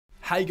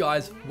Hey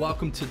guys,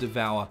 welcome to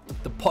Devour,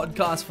 the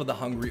podcast for the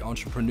hungry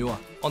entrepreneur.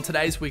 On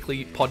today's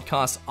weekly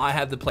podcast, I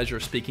have the pleasure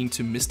of speaking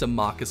to Mr.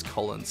 Marcus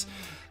Collins,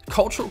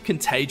 cultural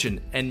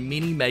contagion and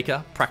meaning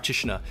maker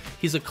practitioner.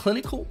 He's a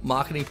clinical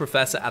marketing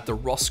professor at the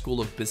Ross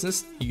School of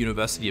Business,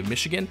 University of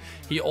Michigan.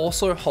 He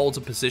also holds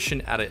a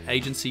position at an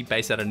agency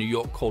based out of New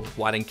York called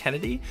White &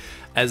 Kennedy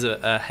as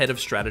a head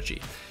of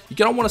strategy. You're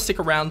going to want to stick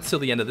around till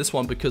the end of this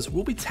one because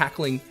we'll be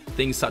tackling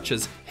things such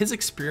as his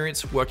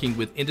experience working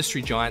with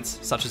industry giants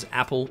such as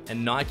Apple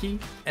and Nike,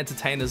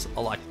 entertainers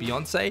like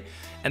Beyonce,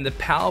 and the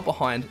power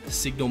behind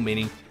signal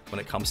meaning when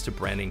it comes to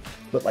branding.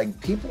 But like,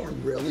 people are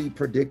really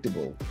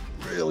predictable,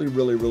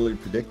 really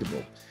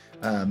predictable.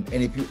 And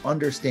if you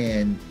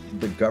understand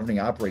the governing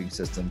operating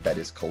system that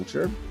is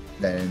culture,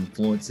 that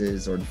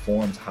influences or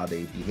informs how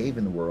they behave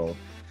in the world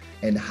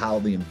and how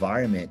the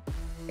environment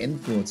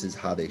influences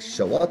how they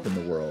show up in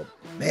the world,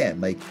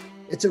 man, like,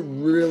 it's a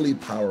really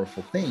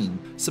powerful thing.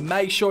 So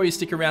make sure you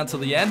stick around till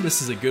the end.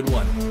 This is a good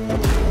one.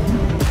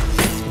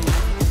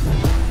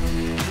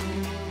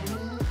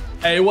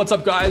 Hey, what's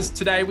up, guys?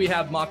 Today we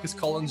have Marcus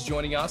Collins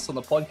joining us on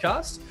the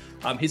podcast.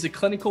 He's a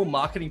clinical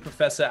marketing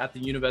professor at the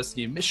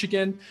University of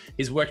Michigan.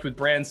 He's worked with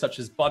brands such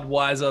as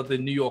Budweiser, the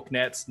New York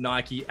Nets,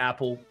 Nike,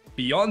 Apple,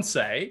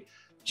 Beyonce,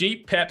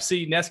 Jeep,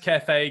 Pepsi,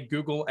 Nescafe,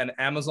 Google, and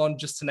Amazon,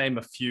 just to name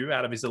a few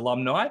out of his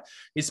alumni.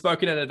 He's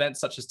spoken at events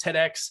such as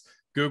TEDx,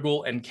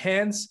 Google, and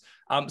Cannes.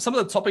 Some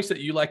of the topics that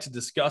you like to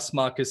discuss,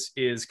 Marcus,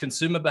 is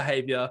consumer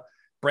behavior,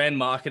 brand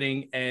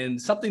marketing, and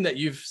something that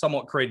you've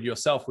somewhat created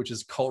yourself, which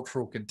is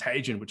cultural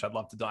contagion, which I'd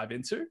love to dive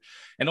into.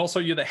 And also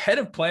you're the head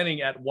of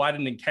planning at White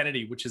 &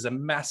 Kennedy, which is a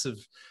massive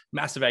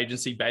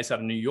agency based out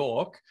of New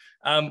York.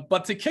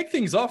 But to kick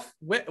things off,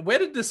 where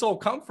did this all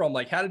come from?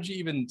 Like, how did you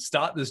even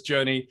start this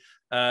journey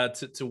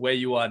to where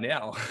you are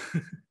now?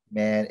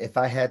 Man, if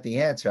I had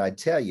the answer, I'd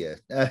tell you.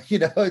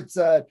 It's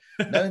none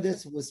of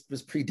this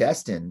was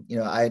predestined.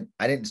 I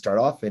didn't start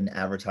off in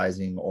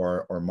advertising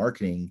or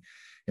marketing.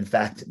 In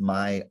fact,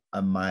 my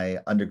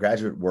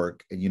undergraduate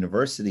work at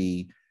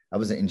university, I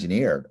was an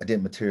engineer. I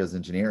did materials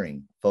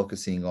engineering,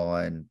 focusing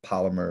on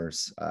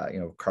polymers,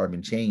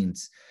 carbon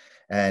chains.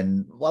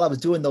 And while I was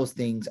doing those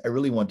things, I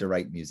really wanted to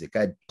write music.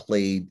 I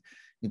played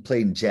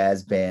in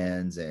jazz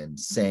bands and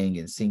sang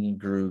in singing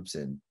groups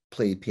and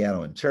played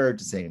piano in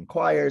church and sang in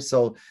choirs.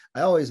 So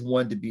I always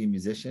wanted to be a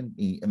musician.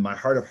 In my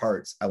heart of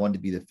hearts, I wanted to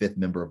be the fifth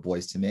member of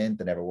Boyz II Men.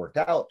 That never worked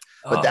out,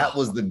 but that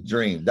was the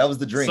dream. That was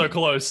the dream. So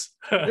close.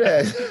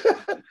 Yeah.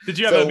 Did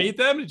you ever meet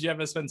them? Did you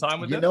ever spend time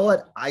with them? You know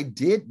what? I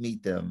did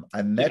meet them.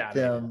 I met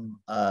them.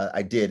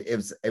 I did.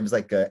 It was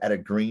like at a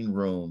green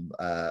room,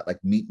 like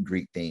meet and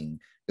greet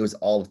thing. It was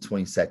all of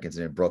 20 seconds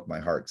and it broke my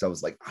heart. So I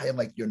was like, I am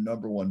like your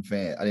number one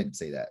fan. I didn't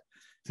say that.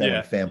 I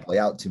didn't fan play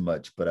out too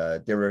much,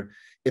 but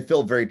it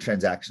felt very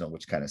transactional,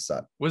 which kind of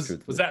sucked. Was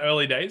that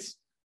early days?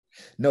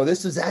 No,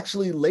 this was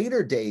actually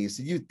later days.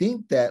 So you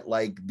think that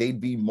like they'd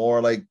be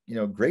more like,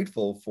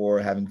 grateful for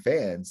having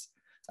fans.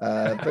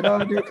 But no,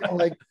 they're kind of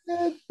like,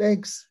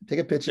 thanks, take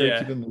a picture,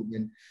 keep it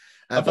moving.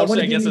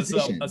 Unfortunately, I guess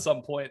at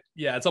some point,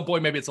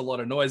 maybe it's a lot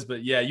of noise,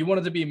 but yeah, you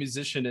wanted to be a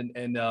musician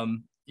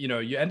and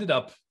you ended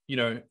up,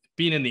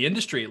 being in the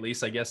industry, at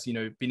least, I guess,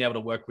 being able to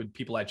work with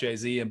people like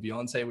Jay-Z and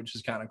Beyonce, which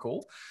is kind of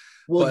cool.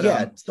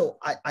 Well, so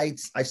I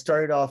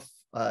started off,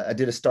 I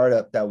did a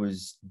startup that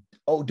was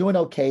doing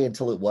okay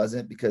until it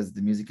wasn't, because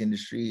the music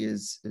industry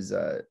is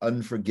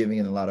unforgiving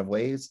in a lot of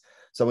ways.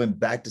 So I went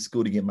back to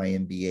school to get my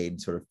MBA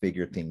and sort of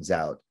figure things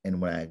out. And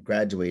when I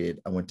graduated,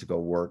 I went to go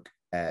work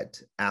at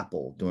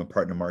Apple doing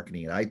partner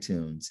marketing at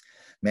iTunes,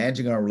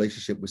 managing our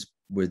relationship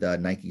with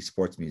Nike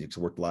Sports Music.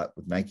 So I worked a lot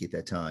with Nike at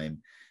that time.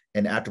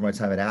 And after my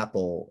time at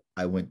Apple,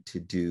 I went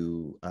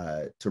to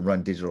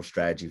run digital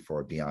strategy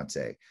for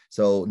Beyonce.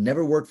 So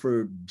never worked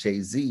for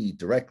Jay-Z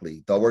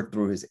directly, though I worked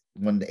through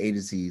one of the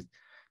agencies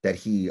that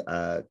he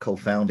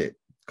co-founded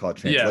called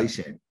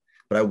Translation. Yeah.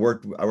 But I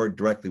worked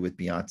directly with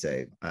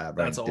Beyonce.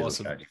 That's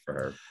awesome for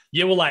her.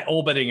 Yeah, we're like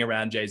orbiting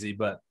around Jay-Z,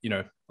 but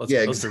let's be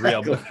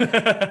real.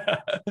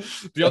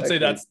 Beyonce,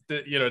 that's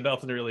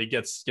nothing really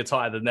gets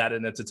higher than that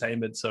in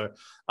entertainment. So,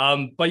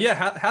 but yeah,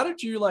 how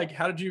did you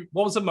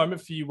what was the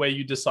moment for you where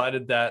you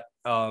decided that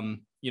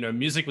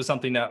music was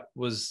something that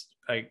was,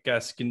 I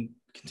guess,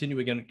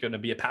 continuing going to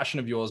be a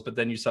passion of yours, but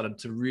then you started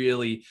to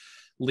really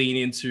lean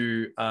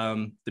into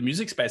the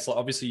music space? Like,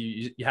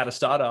 obviously, you had a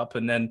startup,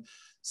 and then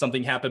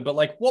something happened, but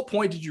like, what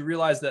point did you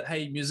realize that,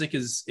 hey, music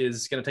is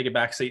going to take a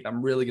backseat?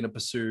 I'm really going to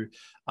pursue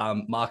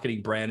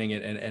marketing, branding,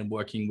 and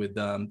working with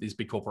these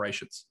big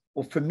corporations?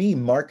 Well, for me,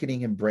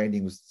 marketing and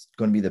branding was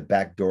going to be the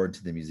back door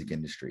into the music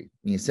industry. I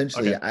mean,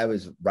 essentially, I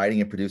was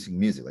writing and producing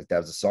music. Like, that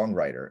was a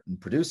songwriter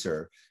and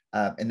producer,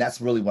 and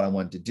that's really what I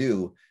wanted to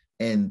do.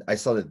 And I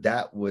saw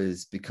that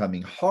was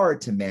becoming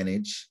hard to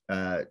manage,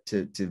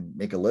 to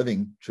make a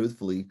living,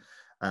 truthfully.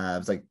 I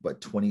was like,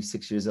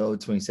 26 years old,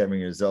 27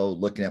 years old,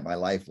 looking at my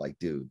life like,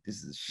 dude,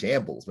 this is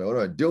shambles, man. What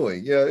am I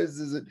doing?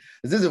 This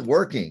isn't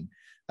working.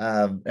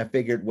 I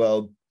figured,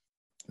 well,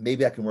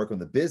 maybe I can work on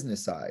the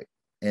business side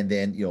and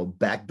then,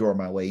 backdoor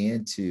my way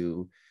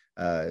into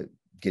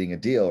getting a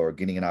deal or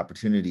getting an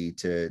opportunity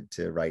to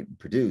write and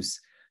produce.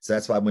 So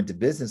that's why I went to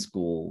business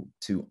school,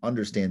 to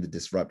understand the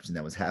disruption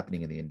that was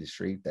happening in the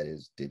industry that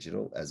is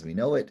digital as we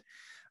know it.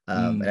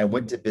 And I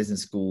went to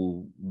business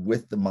school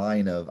with the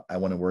mind of, I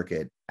want to work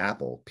at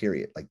Apple,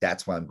 period. Like,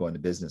 that's why I'm going to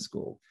business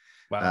school.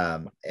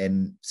 Wow.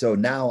 And so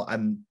now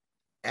I'm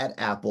at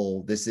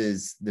Apple. This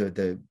is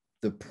the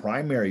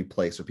primary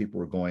place where people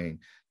were going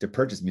to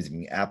purchase music.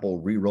 And Apple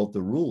rewrote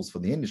the rules for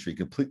the industry,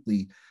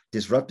 completely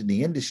disrupted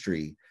the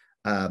industry.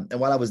 And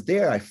while I was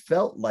there, I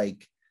felt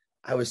like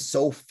I was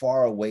so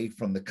far away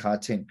from the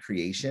content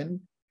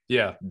creation,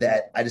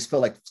 that I just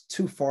felt like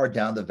too far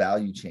down the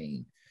value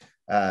chain,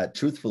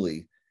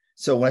 truthfully.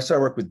 So when I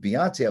started working with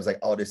Beyonce, I was like,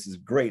 oh, this is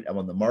great. I'm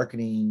on the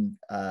marketing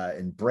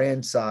and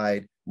brand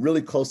side,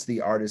 really close to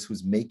the artist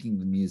who's making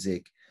the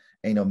music.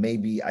 And,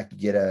 maybe I could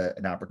get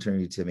an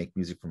opportunity to make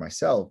music for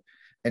myself.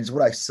 And so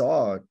what I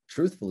saw,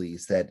 truthfully,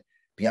 is that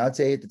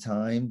Beyonce at the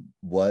time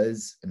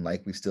was, and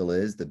likely still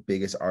is, the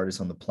biggest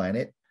artist on the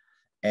planet.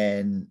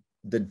 And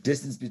the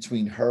distance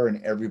between her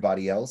and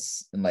everybody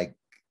else, and like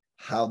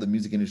how the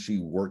music industry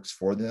works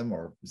for them,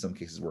 or in some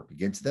cases work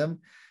against them,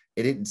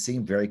 it didn't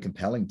seem very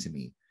compelling to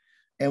me.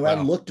 And when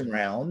I looked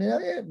around,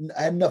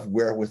 I had enough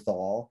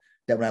wherewithal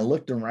that when I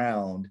looked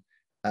around,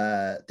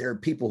 there are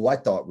people who I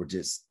thought were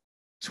just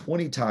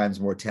 20 times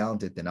more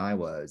talented than I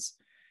was.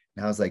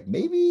 And I was like,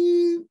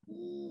 maybe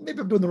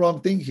I'm doing the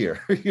wrong thing here.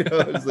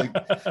 It's like,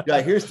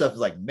 I hear stuff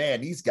like,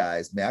 man, these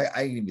guys, man,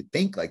 I didn't even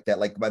think like that.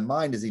 Like, my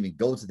mind doesn't even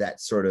go to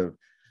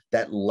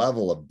that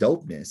level of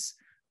dopeness.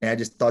 And I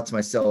just thought to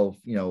myself,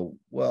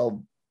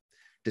 well,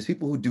 there's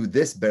people who do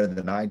this better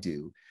than I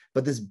do,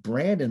 but this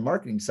brand and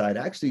marketing side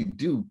I actually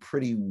do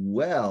pretty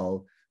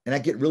well. And I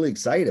get really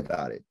excited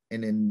about it.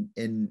 And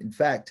in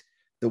fact,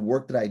 the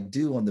work that I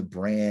do on the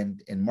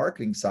brand and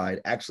marketing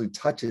side actually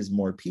touches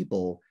more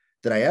people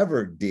than I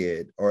ever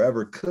did or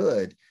ever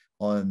could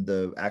on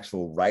the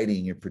actual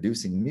writing and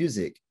producing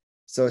music.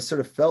 So it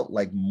sort of felt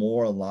like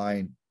more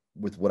aligned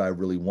with what I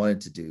really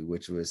wanted to do,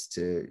 which was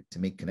to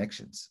make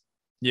connections.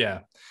 Yeah.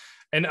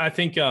 And I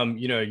think,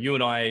 you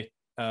and I,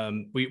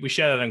 we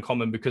share that in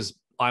common, because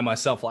I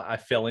myself, I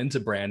fell into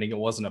branding. It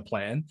wasn't a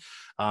plan.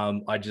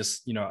 I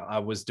just, I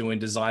was doing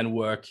design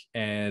work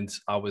and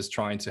I was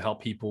trying to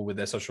help people with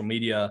their social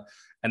media.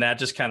 And that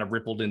just kind of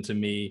rippled into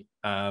me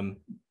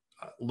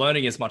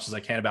learning as much as I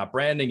can about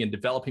branding and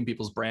developing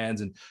people's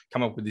brands and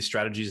come up with these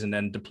strategies and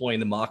then deploying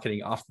the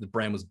marketing after the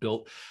brand was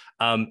built.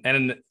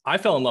 And I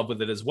fell in love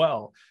with it as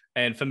well.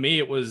 And for me,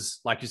 it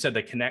was, like you said,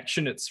 the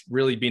connection. It's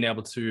really being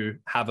able to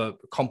have a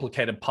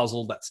complicated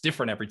puzzle that's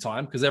different every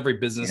time, because every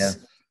business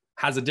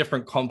has a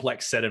different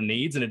complex set of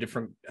needs and a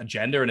different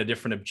agenda and a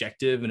different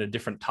objective and a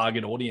different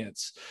target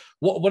audience.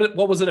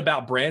 What was it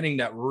about branding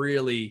that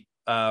really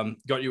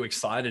got you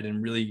excited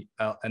and really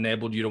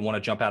enabled you to want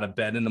to jump out of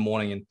bed in the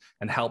morning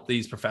and help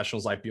these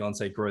professionals like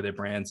Beyonce grow their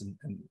brands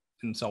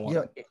and so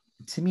on?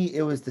 To me,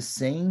 it was the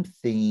same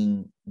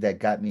thing that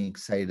got me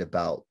excited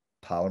about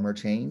polymer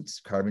chains,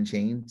 carbon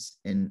chains,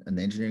 and on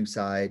the engineering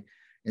side,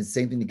 and the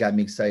same thing that got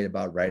me excited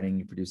about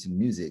writing and producing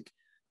music.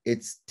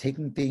 It's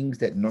taking things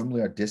that normally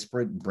are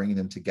disparate and bringing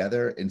them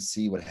together and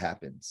see what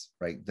happens,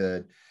 right?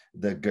 The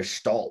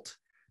gestalt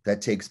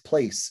that takes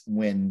place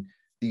when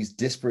these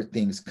disparate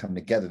things come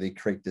together, they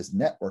create this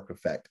network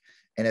effect.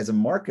 And as a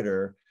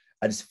marketer,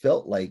 I just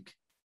felt like,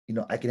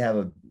 I can have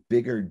a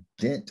bigger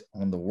dent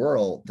on the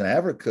world than I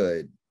ever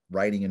could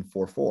writing in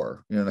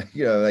 4/4.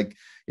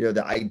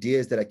 The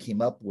ideas that I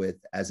came up with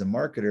as a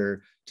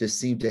marketer just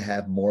seemed to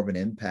have more of an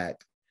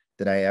impact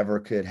than I ever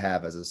could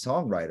have as a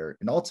songwriter.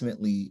 And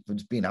ultimately, from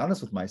just being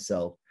honest with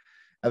myself,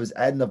 I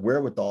had enough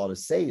wherewithal to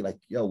say, like,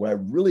 what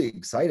I'm really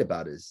excited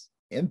about is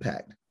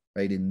impact,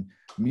 right? And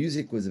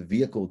music was a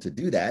vehicle to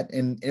do that.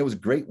 And it was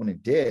great when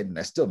it did. And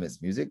I still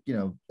miss music,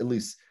 at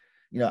least,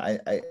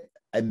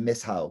 I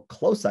miss how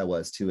close I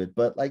was to it,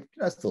 but like,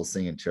 I still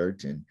sing in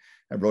church, and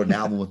I wrote an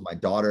album with my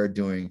daughter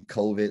during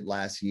COVID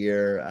last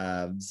year.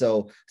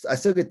 So I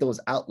still get those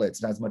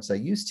outlets, not as much as I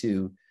used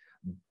to,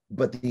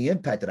 but the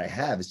impact that I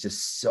have is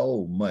just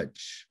so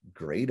much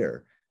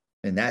greater.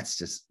 And that's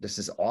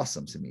just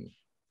awesome to me.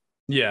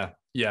 Yeah.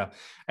 Yeah.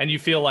 And you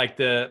feel like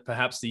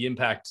perhaps the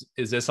impact,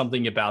 is there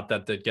something about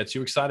that gets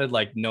you excited?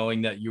 Like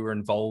knowing that you were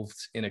involved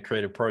in a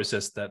creative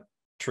process that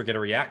triggered a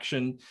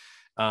reaction?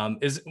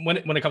 Is when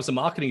it comes to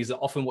marketing, is it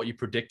often what you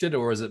predicted,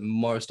 or is it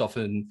most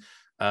often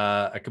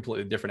a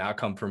completely different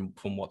outcome from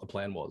what the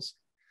plan was?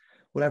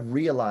 What I've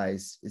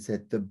realized is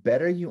that the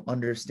better you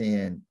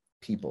understand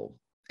people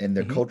and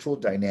their cultural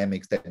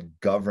dynamics that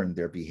govern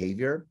their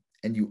behavior,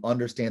 and you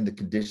understand the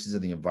conditions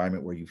of the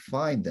environment where you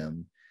find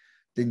them,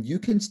 then you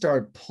can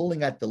start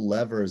pulling at the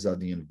levers of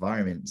the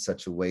environment in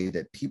such a way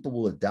that people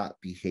will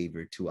adopt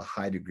behavior to a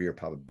high degree of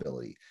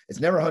probability. It's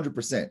never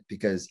 100%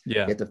 because you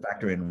have to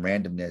factor in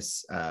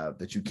randomness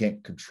that you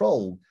can't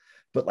control,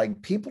 but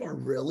like people are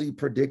really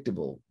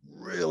predictable,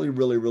 really,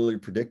 really, really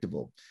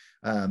predictable.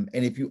 And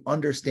if you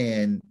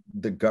understand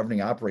the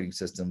governing operating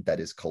system that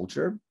is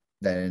culture,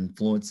 that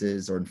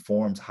influences or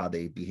informs how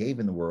they behave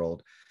in the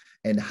world,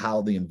 and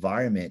how the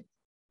environment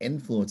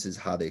influences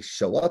how they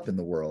show up in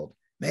the world,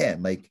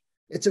 man, like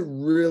it's a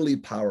really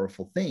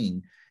powerful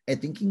thing.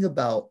 And thinking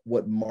about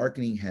what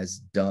marketing has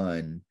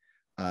done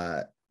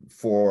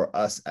for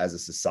us as a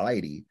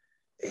society,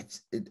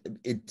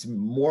 it's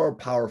more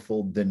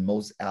powerful than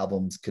most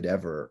albums could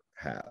ever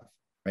have,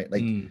 right?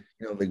 Like,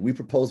 like we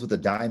proposed with a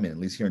diamond, at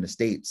least here in the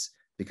States,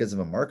 because of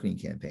a marketing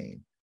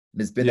campaign.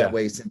 And it's been that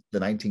way since the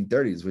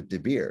 1930s with De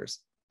Beers.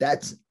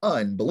 That's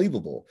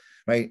unbelievable,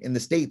 right? In the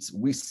States,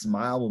 we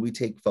smile when we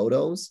take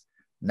photos,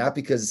 not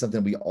because it's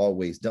something we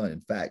always done.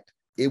 In fact,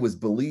 it was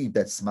believed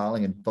that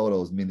smiling in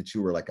photos mean that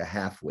you were like a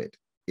half-wit.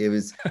 It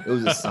was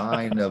a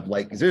sign of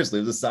like, seriously,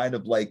 it was a sign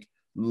of like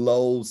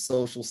low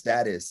social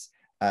status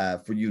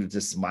for you to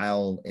just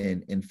smile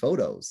in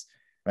photos,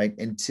 right?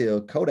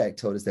 Until Kodak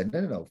told us that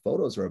no,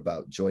 photos are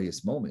about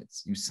joyous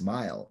moments. You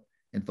smile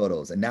in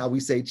photos. And now we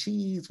say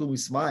cheese when we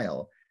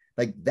smile.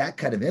 Like that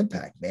kind of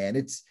impact, man.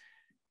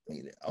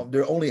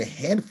 There are only a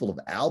handful of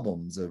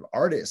albums of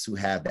artists who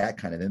have that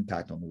kind of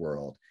impact on the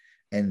world.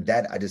 And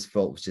that I just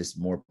felt was just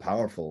more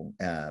powerful.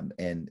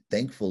 And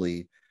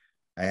thankfully,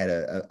 I had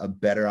a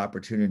better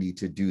opportunity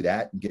to do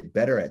that and get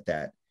better at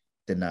that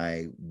than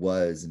I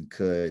was and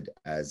could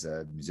as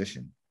a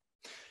musician.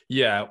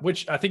 Yeah,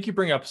 which I think you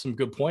bring up some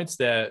good points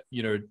there.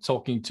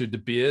 Talking to De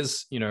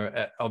Beers,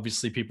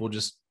 obviously people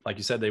just, like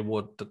you said, they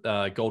wore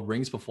gold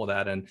rings before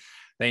that, and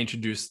they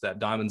introduced that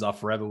diamonds are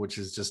forever, which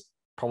is just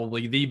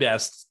probably the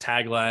best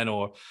tagline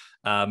or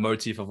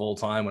motif of all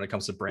time when it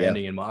comes to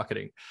branding and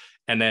marketing.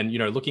 And then,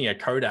 looking at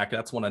Kodak,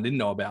 that's one I didn't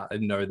know about. I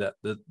didn't know that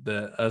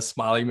the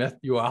smiling method,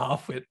 you were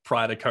half-wit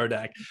prior to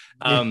Kodak,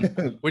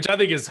 which I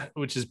think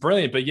is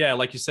brilliant. But yeah,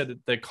 like you said,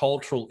 the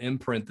cultural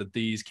imprint that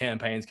these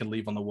campaigns can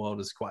leave on the world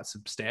is quite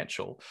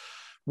substantial.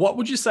 What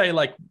would you say,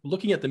 like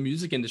looking at the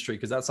music industry,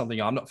 because that's something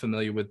I'm not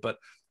familiar with, but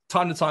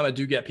time to time I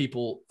do get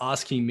people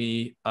asking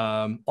me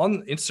on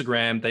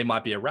Instagram, they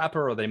might be a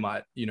rapper or they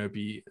might,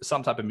 be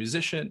some type of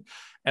musician.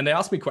 And they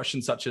ask me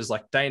questions such as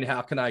like, Dain,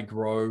 how can I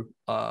grow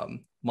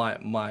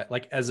my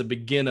like as a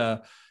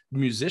beginner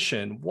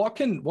musician? What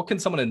can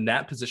someone in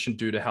that position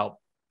do to help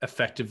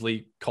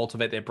effectively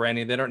cultivate their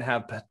branding? They don't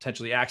have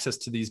potentially access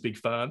to these big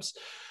firms.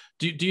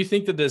 Do you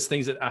think that there's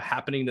things that are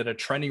happening that are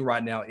trending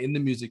right now in the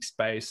music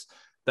space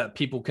that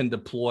people can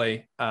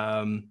deploy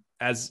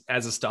as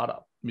a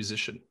startup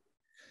musician?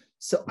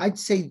 So I'd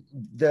say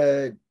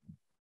the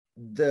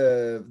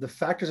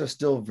factors are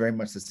still very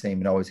much the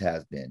same. It always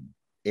has been.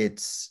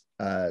 It's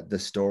the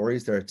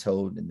stories that are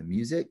told in the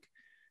music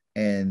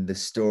and the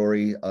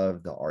story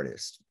of the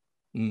artist.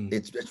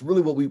 It's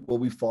really what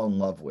we fall in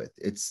love with.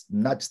 It's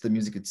not just the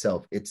music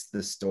itself, it's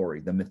the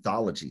story, the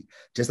mythology.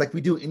 Just like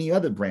we do any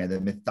other brand, the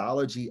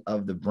mythology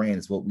of the brand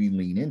is what we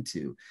lean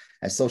into.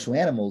 As social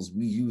animals,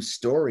 we use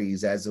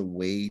stories as a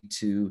way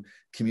to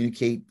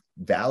communicate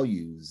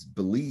values,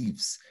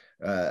 beliefs.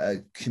 A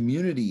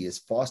community is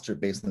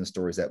fostered based on the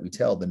stories that we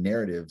tell, the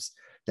narratives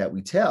that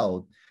we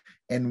tell.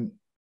 And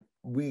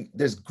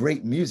there's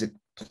great music,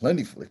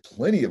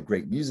 plenty of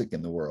great music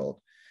in the world.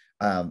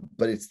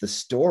 But it's the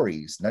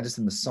stories, not just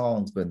in the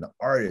songs, but in the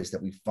artists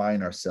that we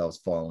find ourselves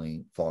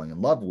falling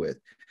in love with.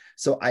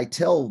 So I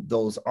tell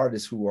those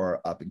artists who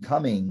are up and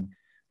coming,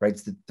 right?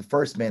 It's the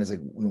first man is like,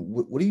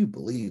 what do you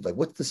believe? Like,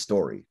 what's the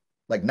story?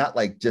 Like, not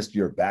like just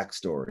your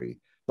backstory,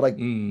 but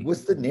like,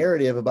 what's the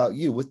narrative about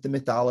you? What's the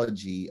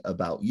mythology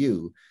about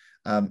you?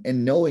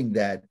 And knowing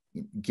that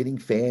getting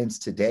fans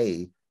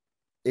today,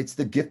 it's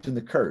the gift and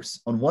the curse.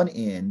 On one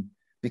end,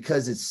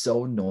 because it's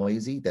so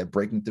noisy that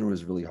breaking through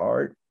is really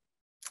hard.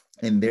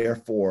 And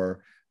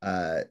therefore,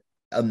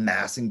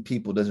 amassing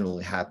people doesn't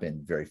really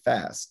happen very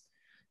fast.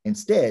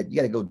 Instead, you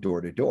got to go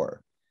door to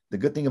door. The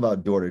good thing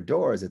about door to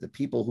door is that the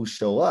people who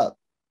show up,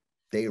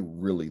 they're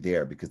really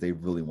there because they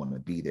really want to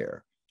be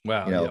there.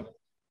 Wow. Yeah.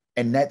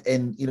 And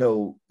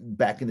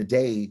back in the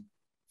day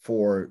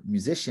for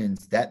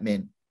musicians, that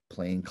meant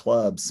playing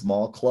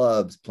small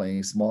clubs,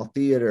 playing small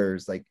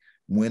theaters, like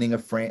winning a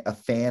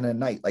fan a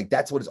night. Like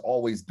that's what it's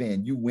always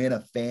been. You win a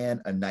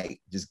fan a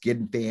night, just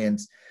getting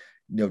fans,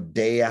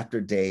 day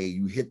after day.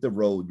 You hit the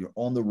road, you're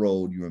on the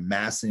road, you're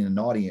amassing an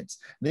audience.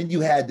 And then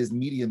you had this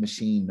media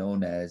machine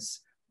known as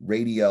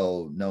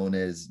radio, known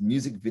as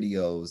music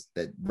videos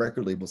that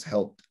record labels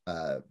help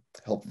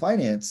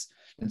finance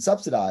and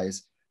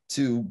subsidize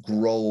to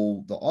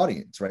grow the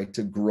audience, right?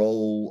 To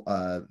grow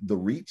the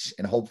reach,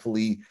 and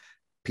hopefully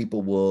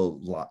people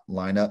will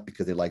line up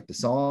because they like the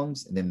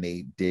songs and then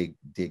they dig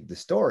the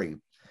story.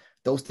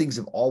 Those things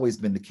have always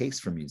been the case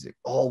for music,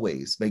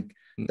 always. Like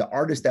the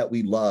artist that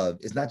we love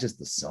is not just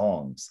the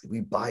songs.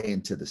 We buy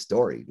into the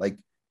story. Like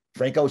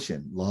Frank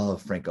Ocean,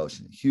 love Frank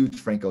Ocean, huge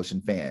Frank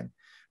Ocean fan,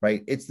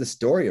 right? It's the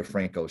story of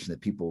Frank Ocean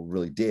that people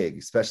really dig,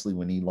 especially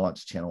when he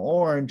launched Channel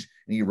Orange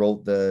and he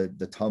wrote the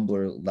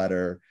Tumblr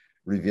letter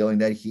revealing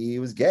that he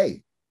was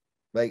gay.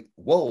 Like,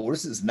 whoa,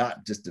 this is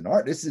not just an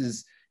art. This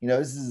is,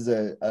 this is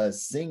a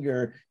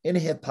singer in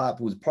hip hop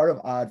who was part of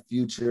Odd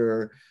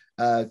Future,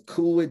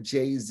 cool with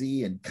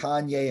Jay-Z and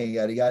Kanye and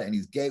yada yada, and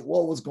he's gay.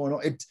 Whoa, what's going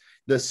on?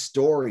 The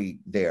story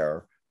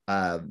there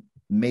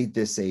made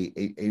this a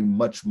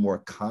much more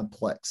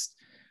complex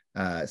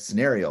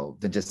scenario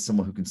than just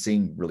someone who can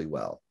sing really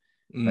well.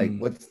 Like,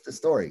 what's the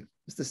story?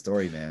 What's the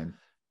story, man?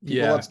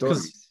 People love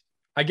stories.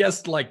 I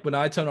guess like when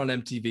I turn on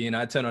MTV, and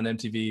I turn on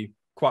MTV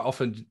quite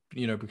often,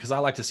 because I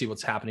like to see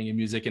what's happening in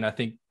music. And I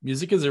think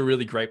music is a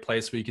really great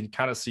place where you can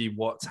kind of see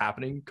what's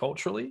happening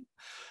culturally.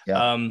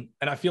 Yeah. And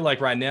I feel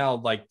like right now,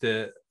 like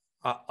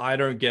I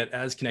don't get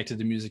as connected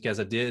to music as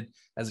I did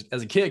as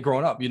a kid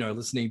growing up,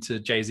 listening to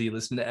Jay-Z,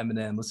 listening to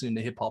Eminem, listening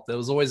to hip hop. There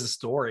was always a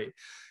story.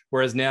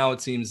 Whereas now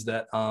it seems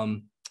that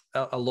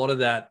a lot of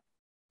that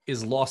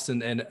is lost.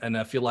 And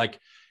I feel like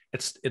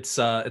it's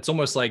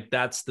almost like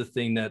that's the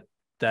thing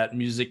that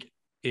music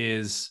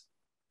is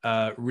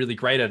really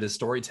great at, is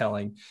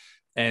storytelling.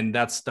 And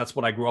that's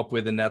what I grew up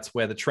with. And that's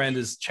where the trend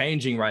is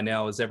changing right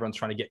now, is everyone's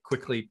trying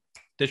to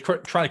they're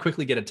trying to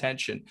quickly get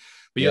attention.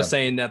 But you're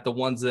saying that the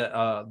ones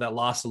that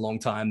last a long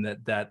time,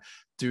 that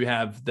do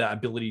have the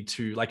ability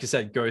to, like you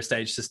said, go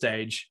stage to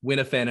stage, win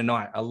a fan a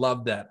night. I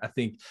love that. I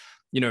think,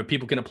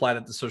 people can apply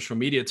that to social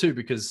media too,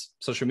 because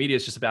social media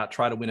is just about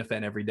trying to win a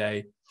fan every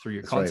day through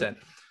your content.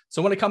 Right.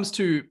 So when it comes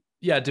to,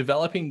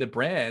 developing the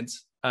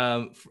brands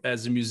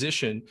as a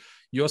musician,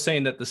 you're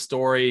saying that the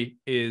story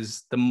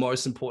is the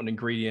most important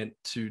ingredient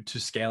to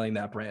scaling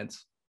that brand.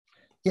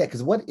 Yeah,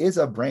 because what is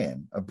a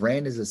brand? A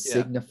brand is a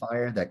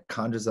signifier that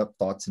conjures up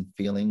thoughts and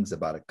feelings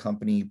about a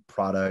company,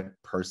 product,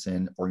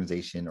 person,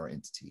 organization, or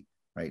entity,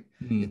 right?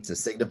 It's a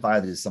signifier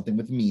that is something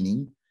with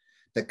meaning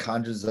that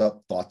conjures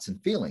up thoughts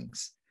and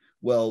feelings.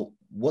 Well,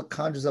 what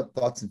conjures up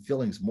thoughts and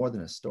feelings more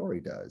than a story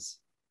does?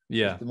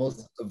 Yeah. It's the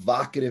most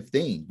evocative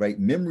thing, right?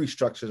 Memory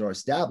structures are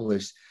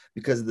established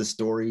because of the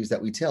stories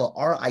that we tell.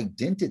 Our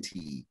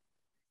identity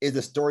is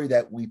the story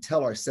that we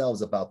tell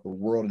ourselves about the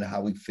world and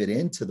how we fit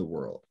into the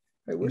world.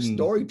 Right? We're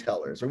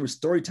storytellers, right? We're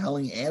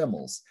storytelling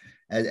animals,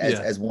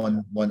 as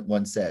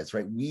one says,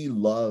 right? We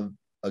love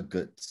a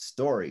good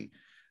story.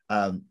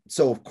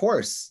 So of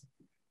course,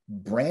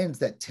 brands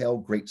that tell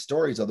great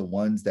stories are the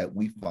ones that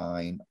we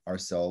find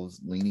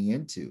ourselves leaning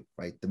into,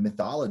 right? The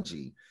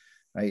mythology,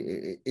 right?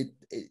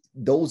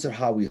 Those are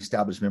how we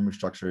establish memory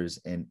structures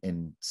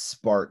and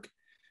spark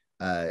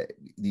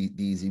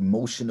these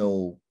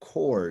emotional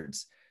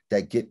chords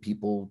that get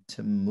people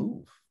to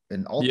move.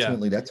 And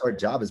ultimately, that's our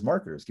job as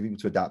marketers, getting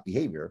people to adopt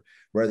behavior,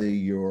 whether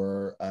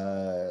you're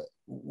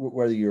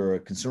a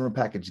consumer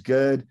packaged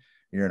good,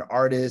 you're an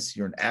artist,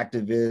 you're an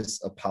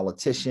activist, a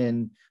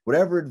politician,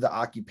 whatever the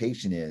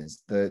occupation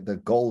is,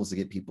 the goal is to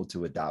get people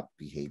to adopt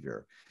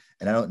behavior.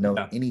 And I don't know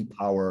any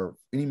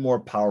more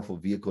powerful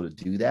vehicle to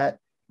do that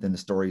than the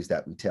stories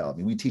that we tell. I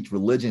mean, we teach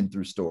religion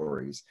through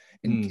stories.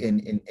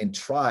 In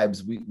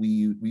tribes, we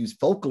use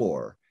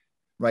folklore,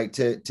 right,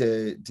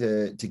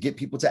 to get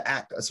people to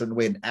act a certain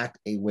way and act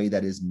a way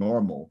that is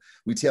normal.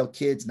 We tell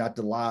kids not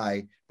to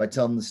lie by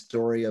telling the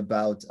story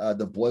about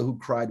the boy who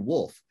cried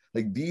wolf.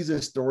 Like, these are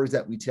stories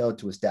that we tell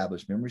to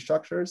establish memory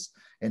structures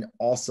and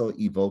also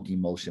evoke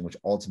emotion, which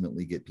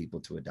ultimately get people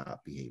to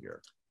adopt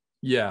behavior.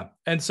 Yeah.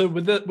 And so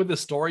with the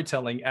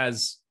storytelling,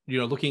 as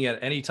looking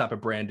at any type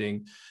of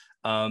branding,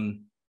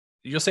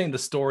 you're saying the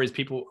stories,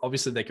 people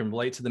obviously they can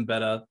relate to them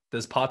better.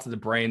 There's parts of the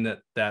brain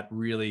that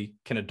really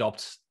can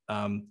adopt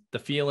the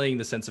feeling,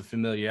 the sense of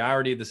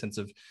familiarity, the sense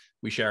of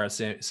we share a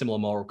similar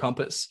moral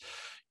compass.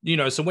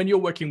 So when you're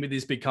working with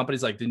these big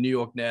companies like the New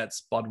York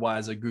Nets,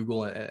 Budweiser,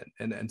 Google,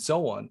 and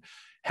so on,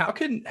 how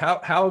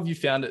have you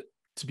found it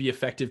to be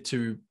effective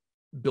to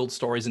build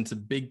stories into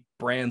big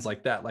brands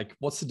like that? Like,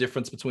 what's the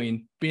difference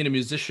between being a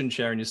musician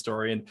sharing your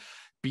story and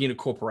being a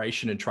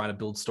corporation and trying to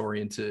build story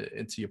into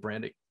your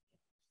branding?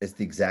 It's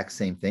the exact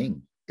same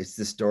thing. It's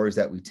the stories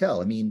that we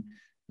tell. I mean,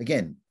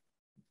 again,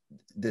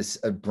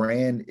 a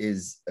brand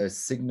is a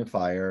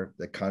signifier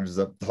that conjures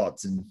up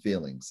thoughts and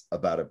feelings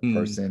about a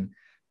person,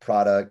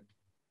 product,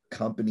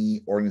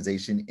 company,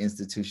 organization,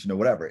 institution, or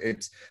whatever.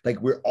 It's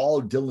like we're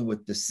all dealing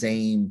with the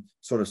same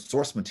sort of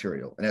source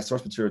material. And that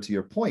source material, to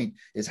your point,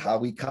 is how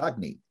we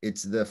cognate.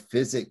 It's the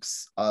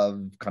physics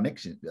of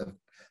cognitions,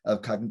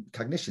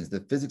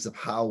 the physics of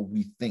how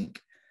we think,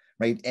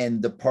 right?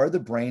 And the part of the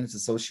brain is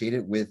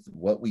associated with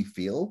what we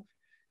feel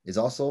is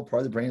also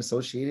part of the brain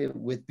associated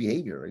with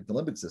behavior, right? The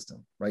limbic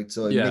system, right?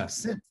 So it makes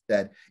sense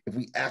that if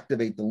we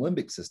activate the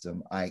limbic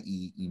system,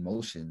 i.e.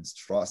 emotions,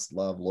 trust,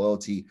 love,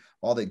 loyalty,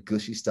 all that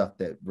gushy stuff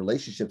that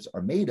relationships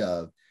are made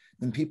of,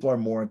 then people are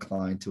more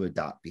inclined to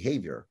adopt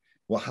behavior.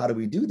 Well, how do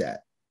we do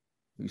that?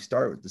 We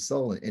start with the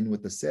soul and end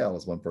with the sail,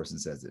 as one person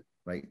says it,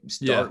 right? You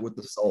start with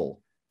the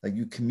soul. Like,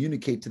 you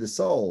communicate to the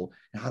soul.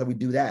 And how do we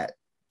do that?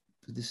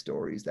 Through the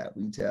stories that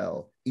we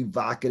tell,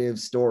 evocative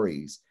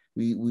stories.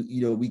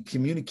 We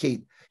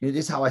communicate.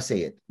 This is how I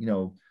say it.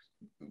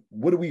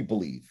 What do we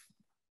believe?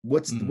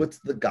 What's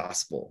the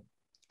gospel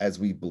as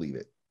we believe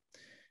it?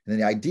 And then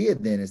the idea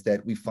then is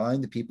that we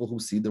find the people who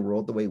see the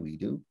world the way we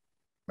do,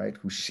 right?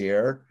 Who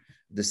share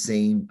the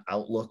same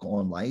outlook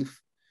on life,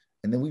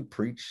 and then we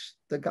preach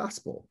the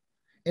gospel.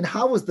 And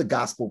how was the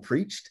gospel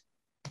preached?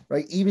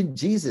 Right? Even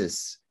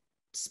Jesus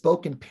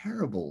spoke in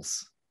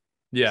parables.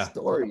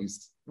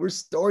 Stories. We're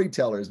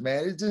storytellers,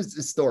 man.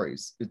 It's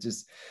stories. It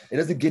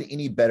doesn't get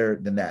any better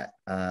than that.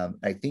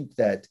 I think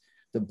that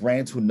the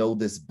brands who know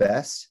this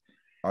best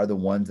are the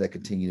ones that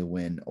continue to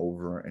win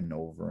over and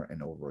over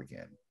and over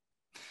again.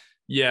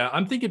 Yeah,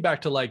 I'm thinking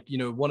back to like, you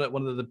know, one of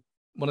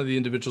the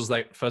individuals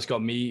that first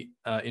got me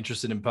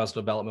interested in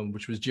personal development,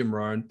 which was Jim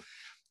Rohn.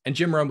 And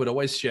Jim Rohn would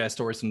always share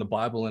stories from the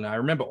Bible, and I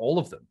remember all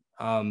of them.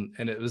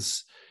 And it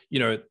was, you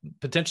know,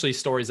 potentially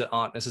stories that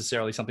aren't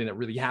necessarily something that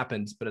really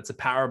happens, but it's a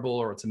parable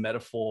or it's a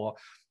metaphor.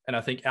 And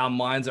I think our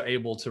minds are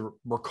able to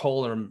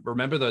recall and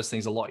remember those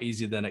things a lot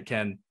easier than it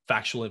can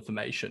factual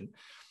information.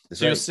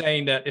 So you're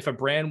saying that if a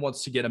brand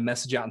wants to get a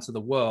message out into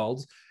the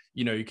world,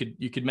 you know,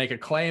 you could make a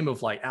claim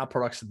of like, our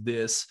products are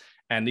this,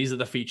 and these are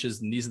the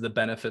features and these are the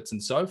benefits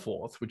and so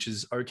forth, which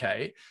is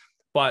okay,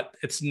 but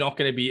it's not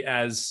going to be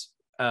as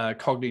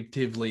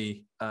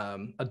cognitively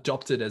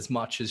adopted as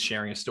much as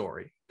sharing a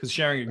story. Because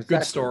sharing a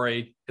good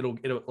story, it'll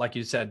like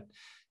you said,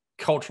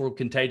 cultural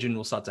contagion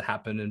will start to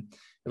happen and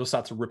it'll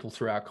start to ripple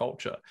through our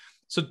culture.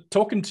 So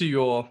talking to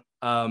your,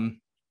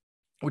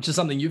 which is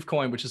something you've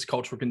coined, which is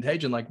cultural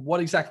contagion, like what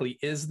exactly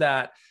is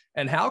that?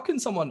 And how can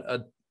someone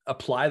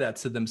apply that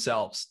to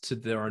themselves, to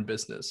their own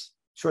business?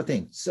 Sure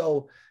thing.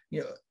 So,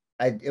 you know,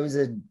 it was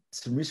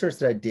some research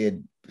that I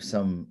did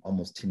some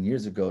almost 10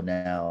 years ago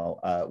now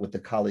with a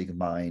colleague of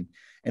mine.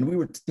 And we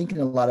were thinking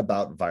a lot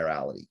about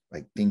virality,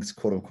 like things,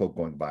 quote unquote,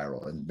 going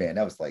viral. And man,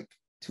 that was like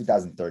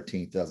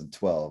 2013,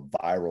 2012.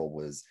 Viral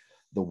was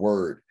the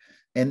word.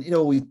 And, you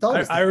know, we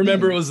thought I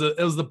remember it was the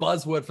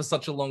buzzword for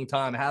such a long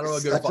time. How do I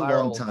go viral? Such a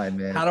long time,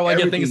 man. How do I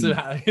get things to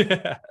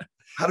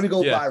How do we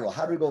go viral?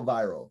 How do we go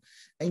viral?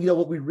 And, you know,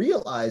 what we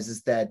realized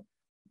is that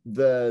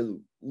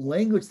the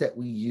language that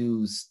we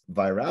use,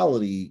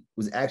 virality,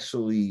 was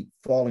actually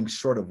falling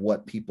short of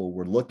what people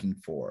were looking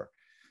for.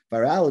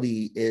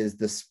 Virality is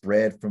the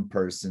spread from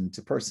person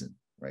to person,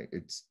 right?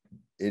 It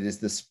is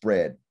the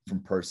spread from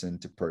person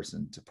to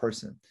person to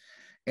person.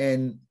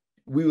 And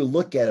we would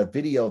look at a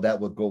video that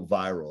would go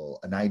viral,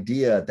 an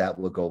idea that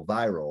would go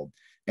viral,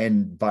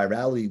 and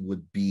virality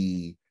would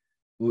be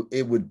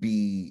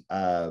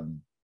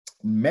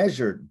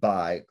measured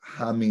by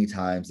how many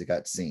times it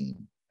got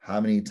seen,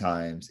 how many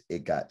times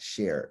it got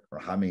shared, or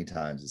how many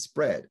times it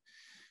spread,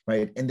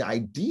 right? And the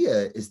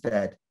idea is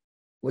that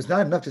it was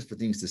not enough just for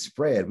things to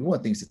spread. We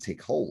want things to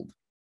take hold.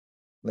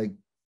 Like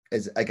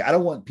I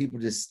don't want people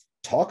to just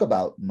talk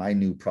about my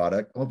new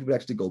product. I want people to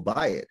actually go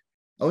buy it.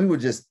 I want people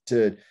just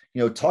to,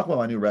 you know, talk about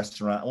my new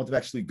restaurant. I want them to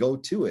actually go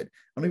to it.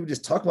 I don't even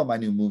just talk about my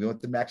new movie. I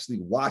want them to actually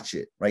watch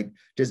it, right?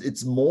 Just,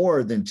 it's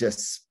more than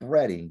just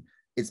spreading.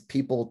 It's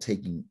people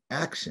taking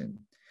action.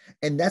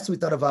 And that's what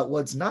we thought about.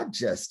 Well, it's not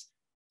just,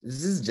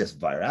 this isn't just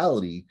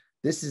virality.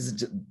 This is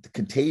just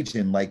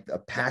contagion, like a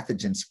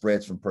pathogen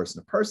spreads from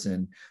person to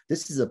person.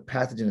 This is a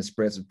pathogen that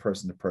spreads from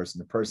person to person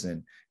to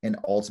person and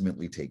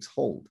ultimately takes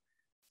hold.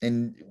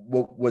 And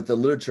what the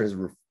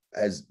literature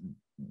has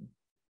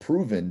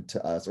proven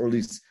to us, or at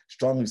least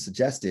strongly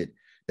suggested,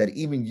 that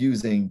even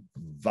using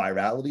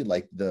virality,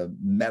 like the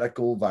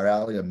medical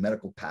virality, a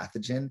medical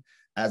pathogen,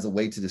 as a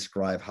way to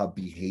describe how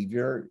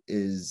behavior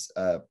is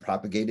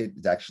propagated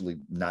is actually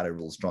not a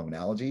real strong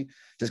analogy,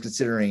 just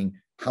considering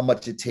how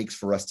much it takes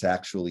for us to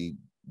actually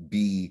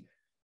be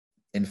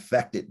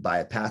infected by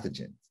a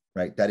pathogen,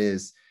 right? That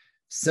is,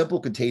 simple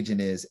contagion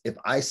is, if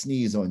I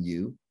sneeze on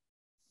you,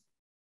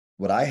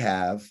 what I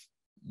have,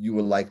 you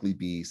will likely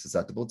be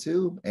susceptible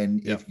to.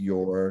 And if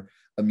your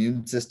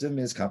immune system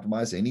is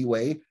compromised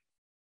anyway,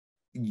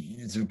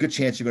 it's a good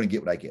chance you're going to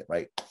get what I get,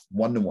 right?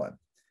 1-to-1.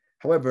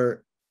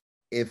 However,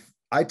 if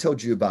I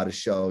told you about a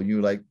show and you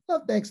were like,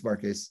 oh, thanks,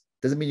 Marcus,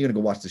 doesn't mean you're going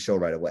to go watch the show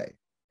right away.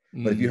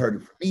 But if you heard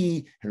it from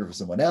me, heard it from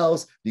someone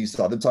else, you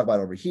saw them talk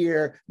about it over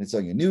here, and it's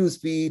on your news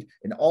feed,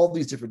 and all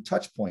these different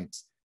touch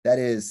points, that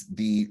is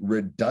the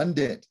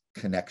redundant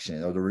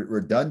connection, or the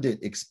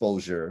redundant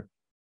exposure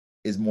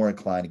is more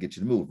inclined to get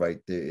you to move, right?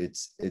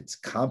 It's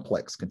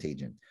complex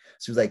contagion.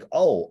 So it's like,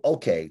 oh,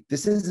 okay,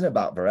 this isn't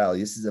about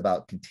virality, this is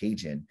about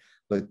contagion,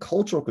 but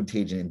cultural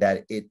contagion, in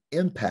that it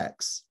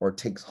impacts or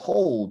takes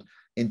hold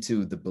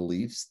into the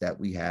beliefs that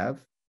we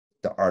have,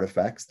 the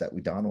artifacts that we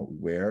don, what we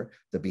wear,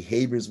 the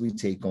behaviors we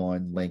take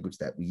on, language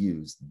that we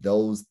use.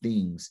 Those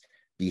things,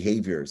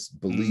 behaviors,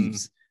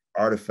 beliefs,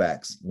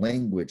 artifacts,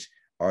 language,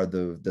 are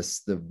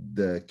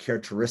the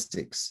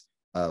characteristics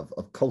of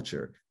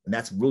culture. And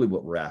that's really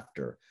what we're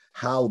after,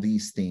 how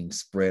these things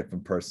spread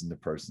from person to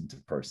person to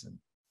person.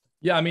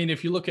 Yeah, I mean,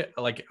 if you look at,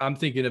 like, I'm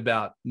thinking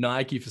about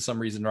Nike for some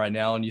reason right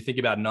now, and you think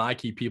about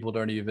Nike, people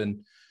don't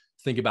even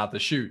think about the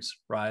shoes,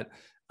 right?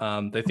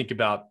 They think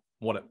about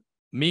what it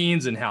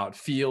means and how it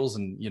feels,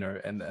 and, you know,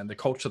 and the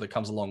culture that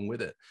comes along with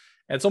it.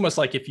 And it's almost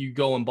like if you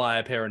go and buy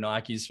a pair of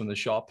Nikes from the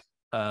shop,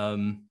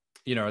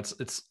 you know,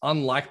 it's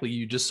unlikely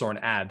you just saw an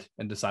ad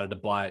and decided to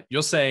buy it.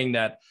 You're saying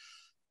that,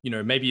 you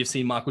know, maybe you've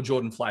seen Michael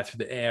Jordan fly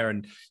through the air,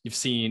 and you've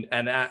seen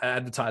an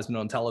advertisement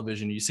on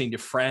television. You've seen your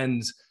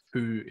friends,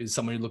 who is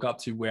someone you look up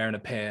to, wearing a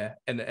pair,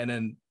 and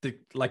then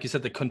like you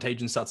said, the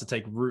contagion starts to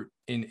take root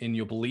in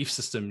your belief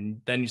system.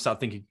 And then you start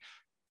thinking,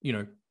 you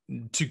know,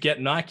 to get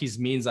Nikes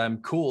means I'm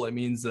cool. It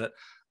means that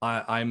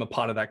I'm a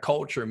part of that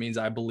culture. It means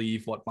I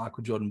believe what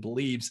Michael Jordan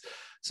believes.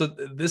 So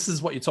this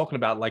is what you're talking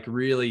about, like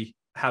really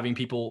having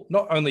people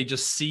not only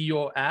just see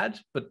your ad,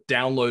 but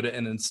download it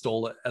and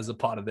install it as a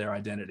part of their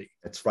identity.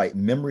 That's right.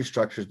 Memory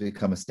structures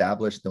become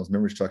established. Those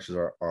memory structures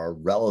are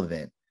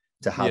relevant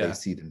to how they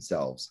see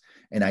themselves.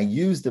 And I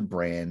use the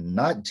brand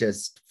not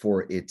just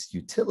for its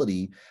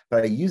utility,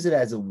 but I use it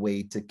as a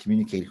way to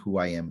communicate who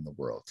I am in the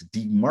world, to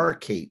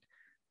demarcate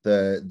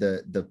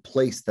the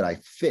place that I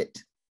fit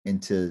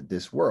into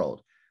this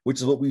world, which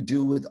is what we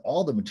do with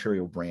all the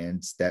material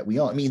brands that we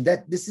own. I mean,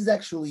 this is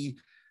actually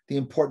the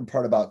important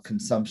part about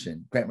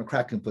consumption. Grant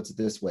McCracken puts it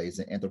this way, he's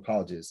an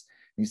anthropologist.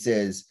 He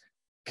says,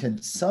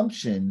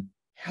 consumption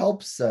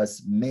helps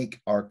us make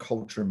our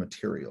culture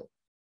material.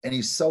 And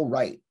he's so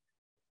right.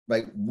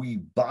 Like, we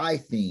buy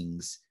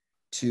things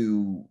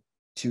to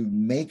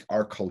make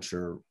our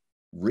culture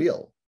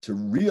real, to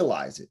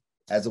realize it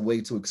as a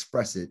way to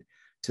express it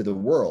to the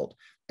world.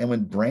 And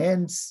when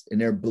brands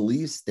and their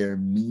beliefs, their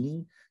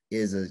meaning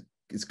is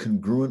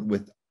congruent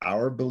with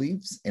our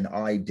beliefs and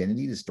our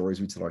identity, the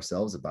stories we tell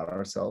ourselves about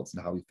ourselves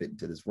and how we fit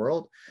into this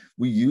world,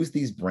 we use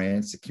these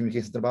brands to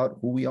communicate something about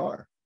who we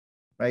are,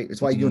 right?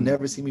 It's why you'll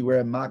never see me wear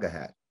a MAGA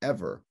hat,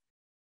 ever.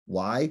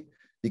 Why?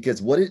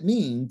 Because what it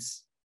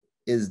means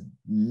is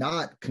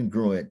not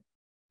congruent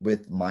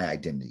with my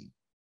identity.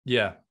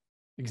 Yeah,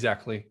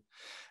 exactly.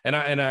 And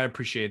I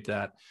appreciate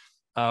that.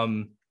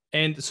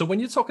 And so when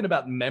you're talking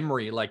about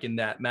memory, like in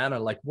that manner,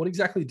 like what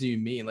exactly do you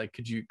mean? Like,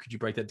 could you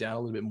break that down a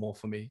little bit more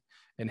for me,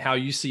 and how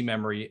you see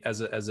memory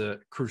as a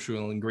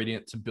crucial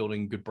ingredient to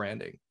building good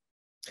branding?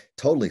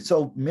 Totally.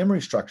 So memory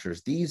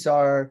structures, these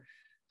are,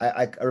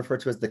 I refer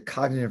to as the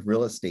cognitive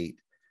real estate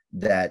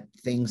that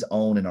things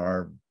own in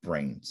our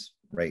brains,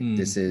 right?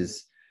 This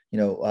is,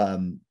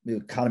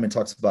 Kahneman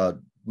talks about,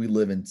 we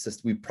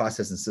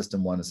process in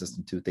system 1 and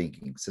system 2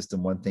 thinking.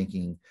 System 1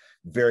 thinking,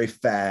 very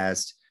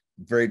fast,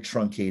 very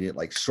truncated,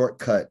 like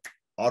shortcut,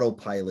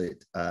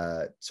 autopilot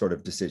sort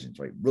of decisions,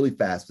 right? Really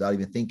fast, without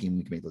even thinking,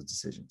 we can make those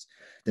decisions.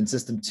 Then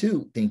system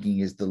 2 thinking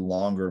is the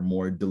longer,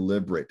 more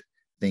deliberate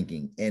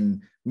thinking.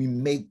 And we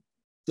make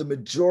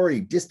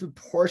the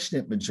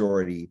disproportionate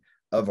majority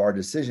of our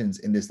decisions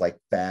in this like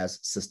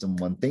fast system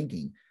 1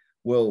 thinking.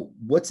 Well,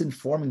 what's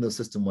informing those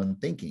system 1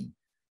 thinking?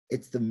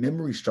 It's the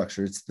memory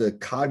structure. It's the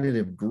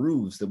cognitive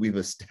grooves that we've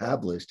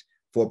established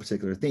for a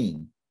particular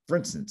thing. For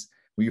instance,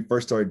 when you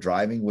first started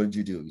driving, what did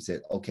you do? You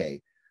said,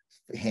 okay,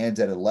 hands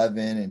at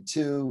 11 and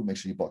 2, make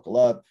sure you buckle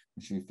up,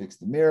 make sure you fix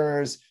the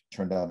mirrors,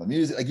 turn down the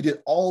music. Like, you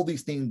did all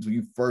these things when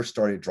you first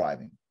started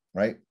driving,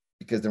 right?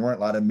 Because there weren't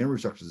a lot of memory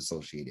structures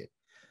associated.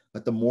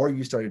 But the more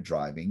you started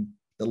driving,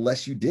 the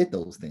less you did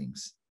those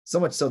things. So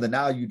much so that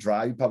now you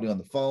drive, you're probably on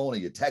the phone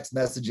and you're text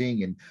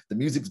messaging and the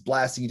music's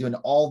blasting, you're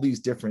doing all these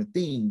different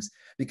things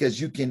because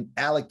you can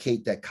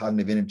allocate that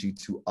cognitive energy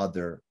to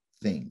other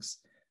things.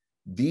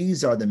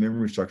 These are the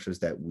memory structures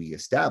that we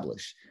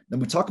establish. Then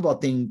we talk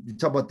about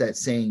that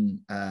saying,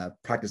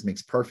 practice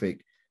makes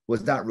perfect. Well,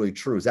 it's not really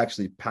true. It's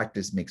actually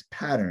practice makes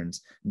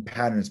patterns, and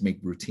patterns make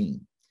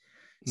routine.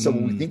 So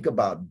when we think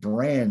about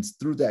brands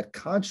through that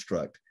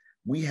construct,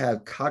 we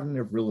have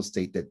cognitive real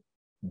estate that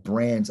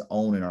brands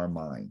own in our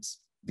minds.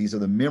 These are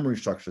the memory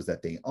structures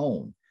that they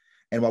own.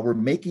 And while we're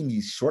making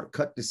these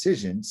shortcut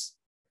decisions,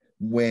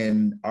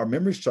 when our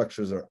memory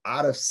structures are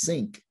out of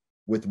sync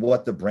with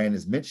what the brand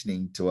is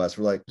mentioning to us,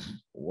 we're like,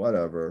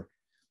 whatever.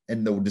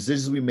 And the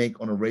decisions we make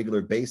on a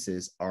regular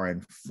basis are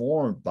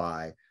informed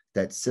by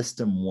that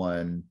system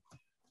 1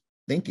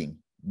 thinking,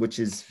 which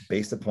is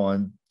based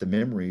upon the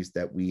memories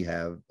that we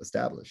have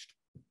established.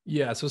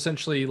 Yeah. So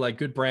essentially, like,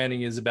 good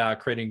branding is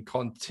about creating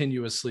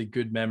continuously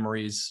good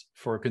memories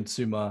for a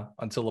consumer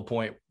until the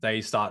point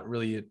they start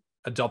really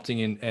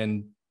adopting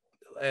and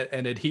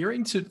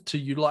adhering to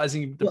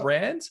utilizing the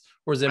brands,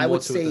 or is there more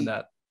to it than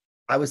that?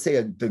 I would say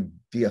the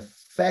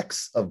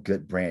effects of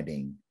good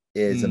branding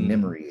is a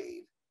memory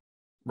aid.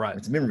 Right.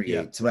 It's a memory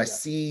aid. So when I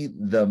see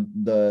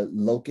the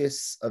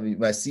locus of,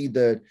 when I see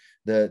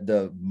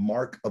the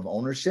mark of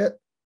ownership,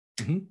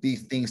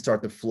 these things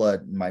start to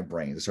flood my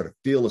brain. They start to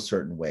feel a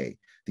certain way.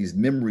 These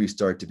memories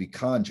start to be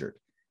conjured.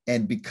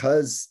 And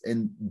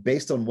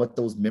based on what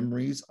those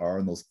memories are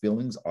and those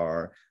feelings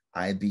are,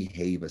 I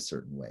behave a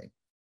certain way.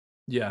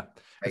 Yeah. Right?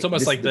 It's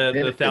almost like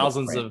the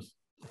thousands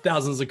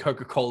of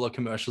Coca-Cola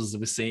commercials that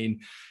we've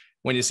seen.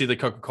 When you see the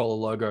Coca-Cola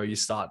logo, you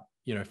start,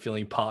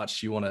 feeling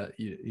parched.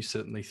 You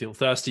certainly feel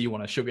thirsty. You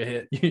want a sugar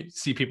hit. You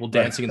see people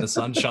dancing in the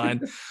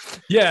sunshine.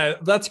 Yeah,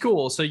 that's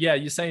cool. So yeah,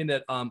 you're saying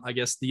that, I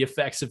guess the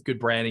effects of good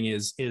branding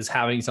is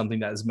having something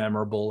that is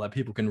memorable that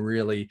people can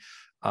really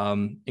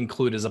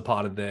include as a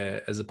part of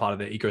their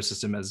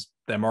ecosystem, as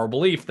their moral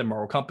belief, their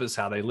moral compass,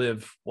 how they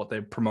live, what they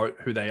promote,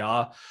 who they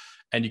are.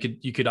 And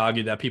you could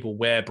argue that people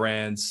wear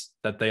brands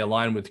that they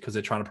align with because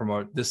they're trying to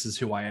promote, this is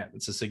who I am.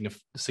 It's a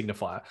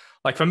signifier.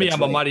 Like for me,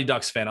 I'm a Mighty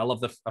Ducks fan. I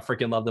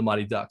freaking love the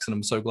Mighty Ducks, and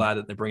I'm so glad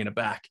that they're bringing it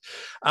back.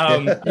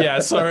 Yeah,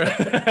 so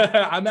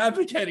I'm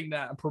advocating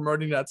that and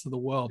promoting that to the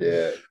world.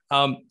 Yeah.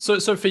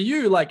 So for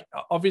you, like,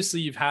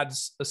 obviously you've had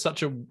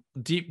such a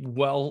deep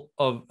well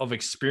of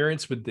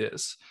experience with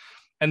this.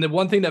 And the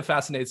one thing that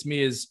fascinates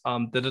me is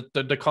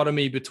the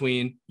dichotomy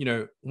between,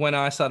 when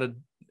I started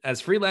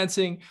as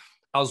freelancing,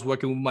 I was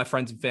working with my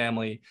friends and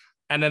family,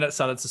 and then it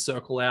started to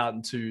circle out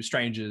into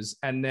strangers.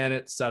 And then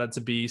it started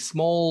to be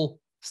small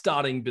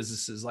starting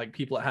businesses, like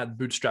people that had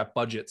bootstrap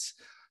budgets.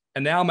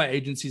 And now my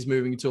agency is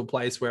moving to a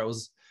place where it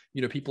was,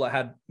 people that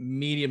had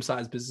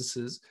medium-sized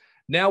businesses.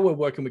 Now we're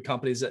working with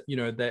companies that,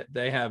 that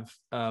they have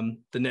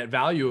the net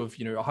value of,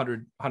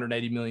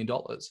 $180 million.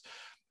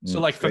 So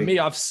like for me,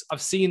 I've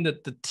seen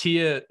that the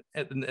tier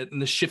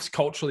and the shifts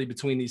culturally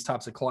between these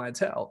types of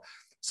clientele.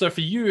 So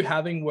for you,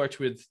 having worked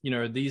with,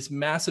 these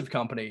massive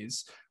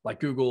companies like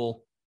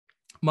Google,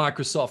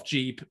 Microsoft,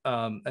 Jeep,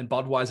 and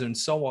Budweiser and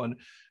so on,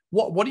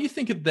 what do you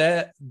think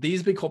of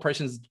these big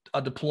corporations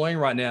are deploying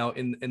right now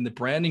in the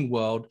branding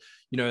world?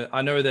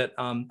 I know that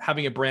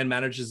having a brand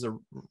manager is a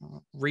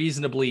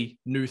reasonably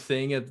new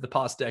thing of the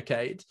past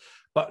decade,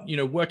 but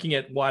working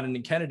at Wieden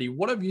and Kennedy,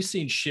 what have you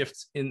seen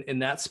shift in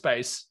that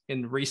space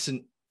in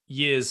recent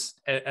years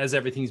as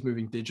everything's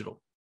moving digital?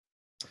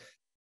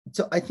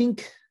 So I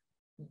think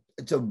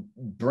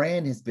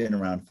brand has been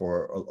around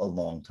for a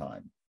long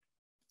time,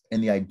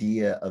 and the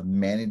idea of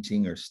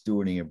managing or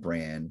stewarding a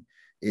brand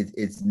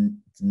it's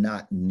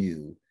not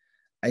new.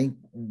 I think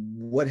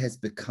what has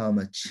become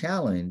a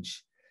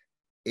challenge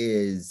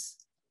is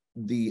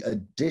the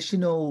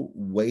additional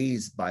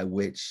ways by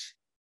which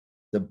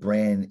the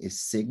brand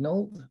is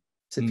signaled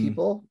to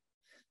people,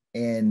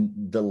 and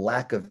the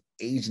lack of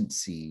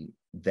agency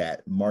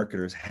that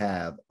marketers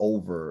have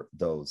over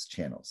those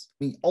channels.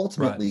 I mean,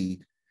 ultimately,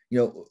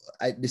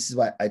 this is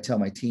why I tell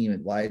my team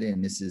at Wieden,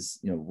 and this is,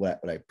 what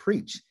I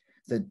preach,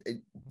 that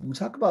when we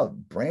talk about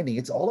branding,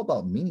 it's all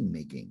about meaning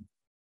making.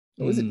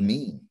 What does it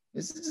mean?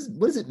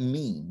 What does it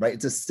mean, right?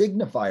 It's a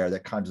signifier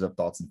that conjures up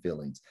thoughts and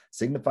feelings.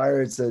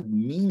 Signifier, it's a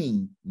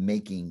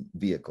meaning-making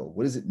vehicle.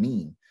 What does it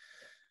mean?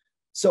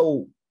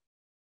 So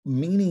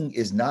meaning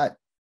is not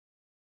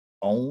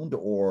owned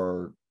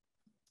or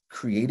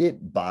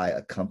created by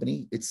a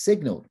company. It's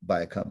signaled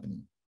by a company.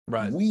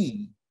 Right.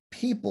 We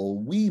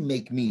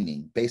make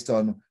meaning based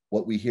on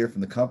what we hear from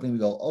the company. We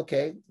go,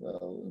 okay,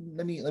 well,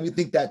 let me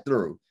think that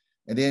through.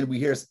 And then we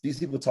hear these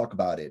people talk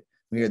about it.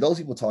 We hear those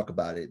people talk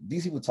about it.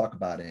 These people talk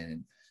about it.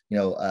 And,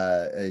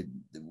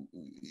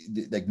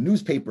 like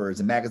newspapers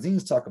and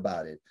magazines talk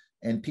about it.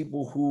 And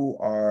people who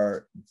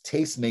are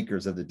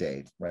tastemakers of the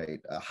day, right?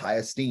 High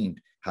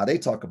esteemed, how they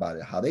talk about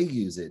it, how they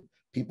use it.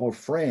 People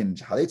fringe,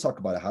 how they talk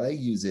about it, how they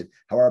use it.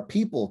 How our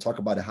people talk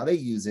about it, how they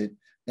use it.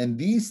 And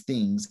these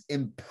things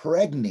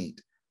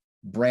impregnate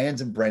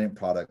brands and branded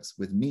products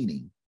with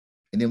meaning.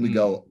 And then we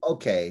go,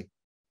 okay,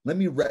 let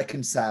me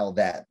reconcile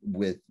that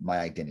with my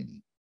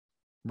identity.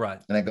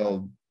 Right. And I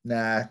go,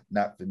 nah,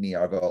 not for me.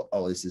 I'll go,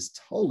 oh, this is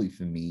totally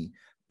for me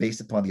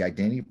based upon the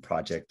identity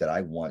project that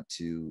I want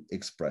to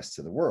express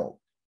to the world.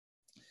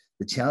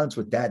 The challenge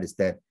with that is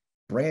that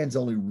brands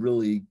only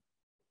really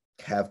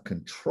have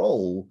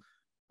control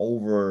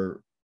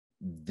over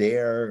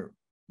their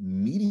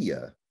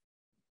media,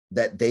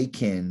 that they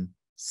can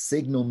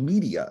signal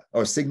media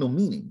or signal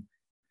meaning.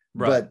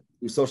 Right. But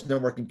through social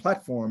networking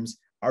platforms,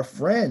 our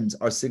friends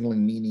are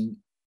signaling meaning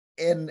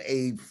in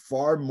a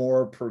far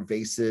more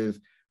pervasive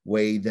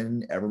way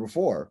than ever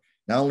before.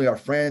 Not only our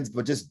friends,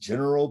 but just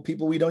general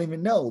people we don't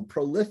even know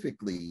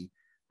prolifically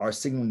are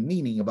signaling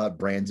meaning about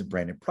brands and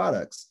branded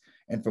products.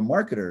 And for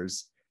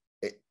marketers,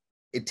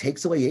 it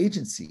takes away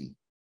agency,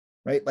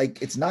 right?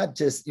 Like, it's not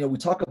just, we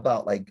talk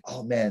about like,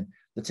 oh man,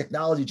 the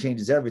technology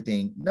changes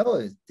everything. No,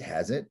 it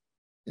hasn't.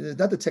 It's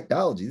not the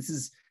technology. This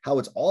is how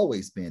it's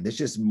always been. There's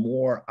just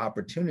more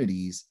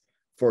opportunities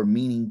for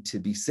meaning to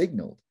be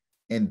signaled.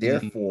 And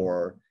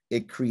therefore,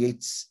 it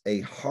creates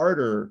a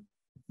harder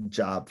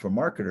job for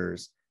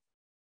marketers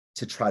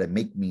to try to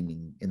make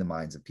meaning in the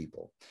minds of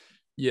people.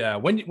 Yeah.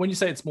 When you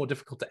say it's more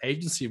difficult to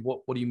agency,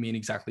 what do you mean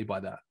exactly by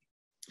that?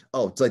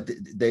 Oh, it's like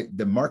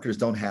the marketers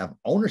don't have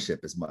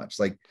ownership as much.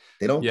 Like,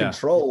 they don't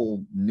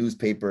control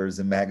newspapers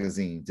and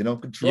magazines. They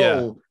don't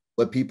control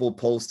what people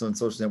post on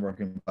social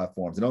networking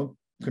platforms. They don't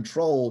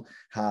control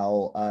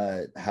how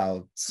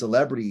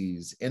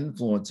celebrities,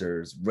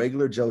 influencers,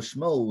 regular Joe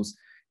Schmoes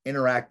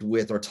interact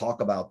with or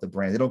talk about the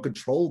brand. They don't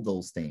control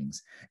those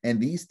things. And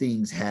these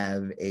things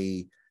have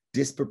a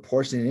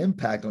disproportionate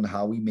impact on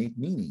how we make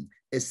meaning,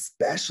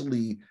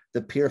 especially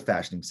the peer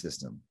fashioning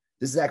system.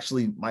 This is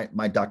actually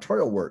my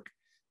doctoral work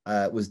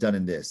was done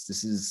in this.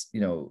 This is,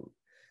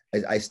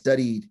 I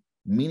studied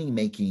meaning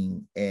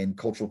making and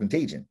cultural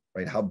contagion,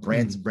 right? How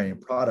brands and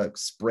branded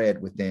products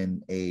spread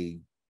within a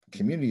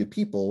community of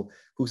people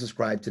who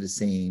subscribe to the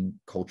same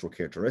cultural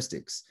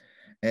characteristics.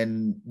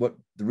 And what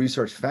the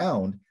research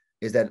found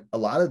is that a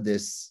lot of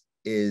this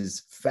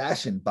is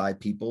fashioned by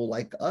people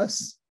like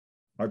us,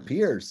 our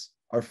peers,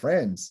 our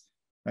friends,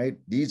 right?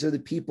 These are the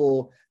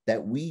people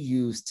that we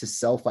use to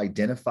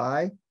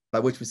self-identify, by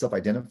which we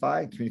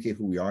self-identify, communicate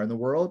who we are in the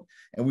world,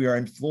 and we are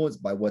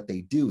influenced by what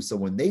they do. So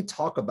when they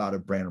talk about a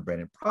brand or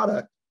branded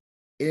product,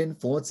 it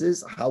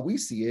influences how we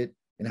see it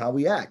and how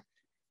we act.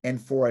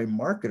 And for a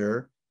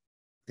marketer,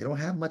 they don't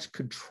have much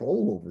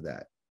control over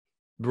that.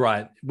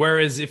 Right.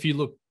 Whereas if you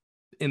look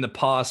in the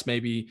past,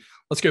 maybe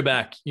let's go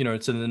back, to the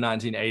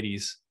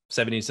 1980s,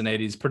 70s and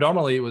 80s,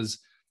 predominantly it was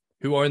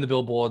who owned the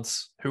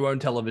billboards, who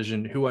owned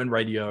television, who owned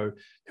radio,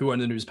 who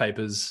owned the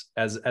newspapers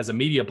as a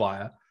media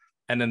buyer.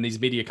 And then these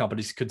media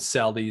companies could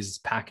sell these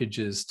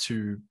packages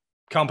to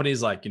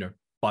companies like,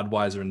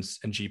 Budweiser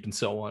and Jeep and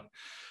so on.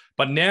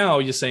 But now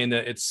you're saying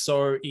that it's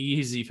so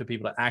easy for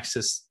people to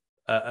access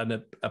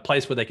a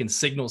place where they can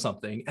signal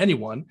something.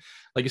 Anyone,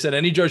 like you said,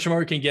 any Joe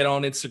Schmo can get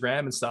on Instagram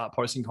and start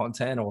posting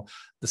content, or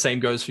the same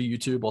goes for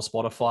YouTube or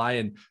Spotify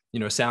and,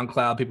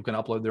 SoundCloud. People can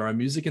upload their own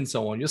music and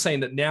so on. You're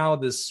saying that now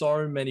there's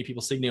so many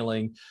people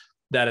signaling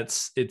that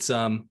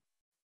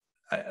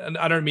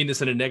I don't mean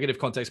this in a negative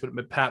context,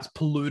 but perhaps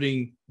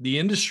polluting the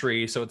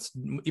industry. So it's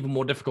even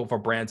more difficult for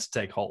brands to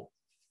take hold.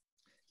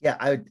 Yeah,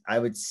 I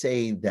would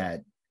say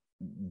that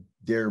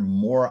there are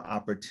more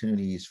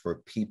opportunities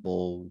for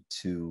people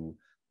to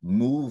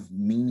move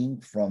meaning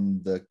from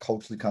the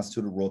culturally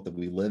constituted world that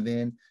we live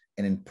in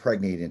and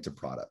impregnate it into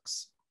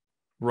products.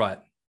 Right.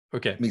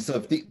 Okay. I mean, so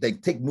if they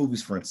take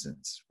movies, for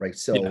instance, right?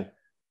 So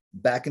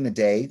back in the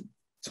day,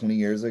 20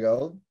 years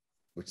ago,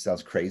 which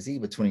sounds crazy,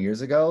 but 20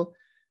 years ago,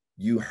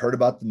 you heard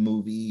about the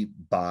movie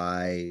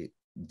by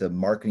the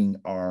marketing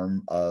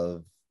arm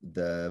of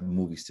the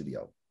movie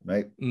studio,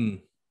 right?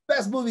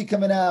 Best movie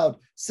coming out.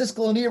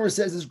 Siskel and Ebert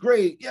says it's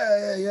great.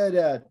 Yeah,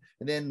 Dad.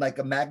 And then like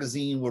a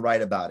magazine will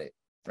write about it,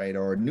 right?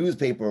 Or a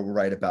newspaper will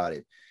write about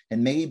it.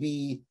 And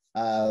maybe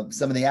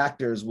some of the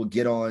actors will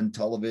get on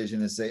television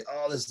and say,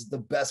 oh, this is the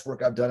best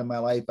work I've done in my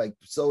life. I'm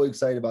so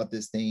excited about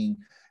this thing.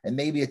 And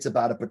maybe it's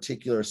about a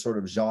particular sort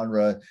of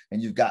genre.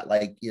 And you've got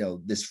like,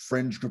 this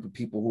fringe group of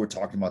people who are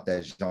talking about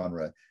that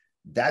genre.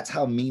 That's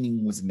how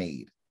meaning was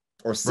made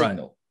or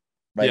signal.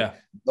 Right. Yeah.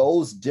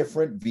 Those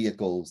different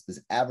vehicles,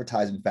 this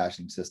advertising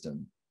fashion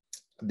system,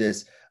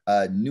 this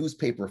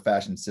newspaper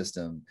fashion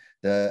system,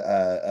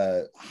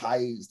 the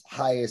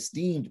high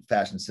esteemed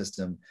fashion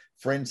system,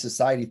 fringe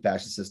society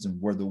fashion system,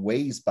 were the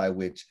ways by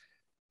which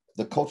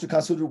the culture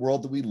constituted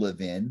world that we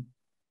live in,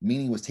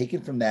 meaning was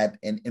taken from that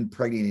and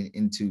impregnated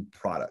into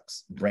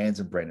products, brands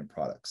and branded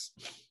products.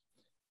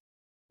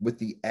 With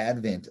the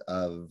advent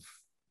of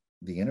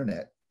the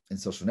internet and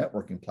social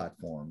networking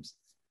platforms,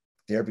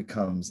 there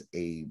becomes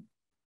a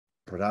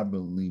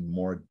predominantly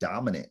more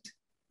dominant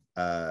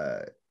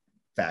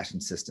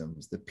fashion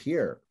systems, the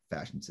peer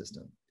fashion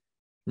system.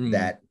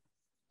 That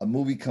a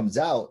movie comes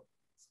out,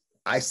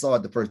 I saw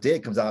it the first day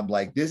it comes out, I'm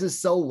like, this is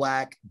so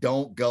whack,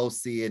 don't go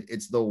see it,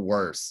 it's the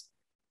worst.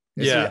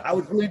 And so I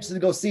was really interested to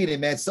go see it,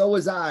 man. So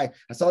was I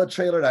saw the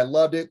trailer and I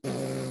loved it.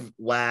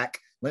 Whack,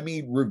 let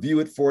me review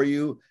it for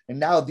you. And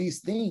now these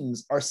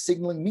things are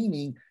signaling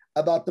meaning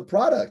about the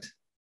product.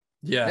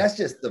 That's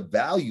just the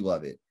value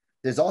of it.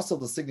 There's also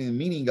the signaling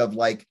meaning of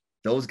like,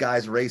 those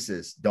guys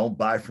racist, don't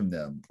buy from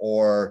them.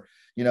 Or,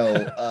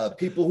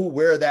 people who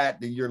wear that,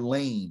 then you're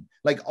lame.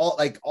 Like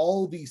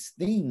all these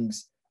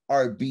things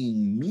are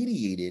being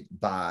mediated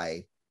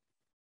by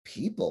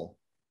people.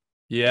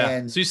 Yeah.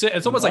 And so you say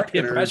it's almost like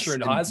peer pressure in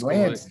high school.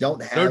 Like,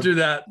 don't do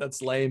that.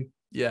 That's lame.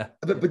 Yeah.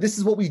 But this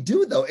is what we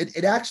do though.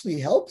 It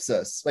actually helps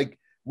us. Like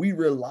we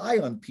rely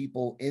on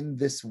people in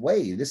this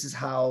way. This is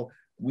how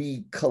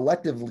we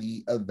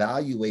collectively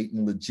evaluate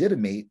and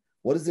legitimate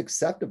what is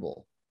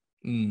acceptable.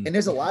 And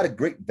there's a lot of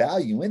great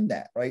value in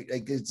that, right?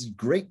 Like it's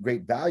great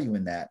value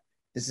in that.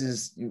 This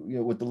is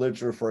what the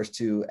literature refers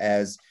to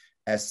as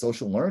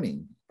social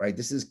learning, right?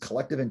 This is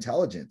collective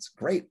intelligence.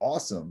 Great,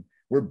 awesome.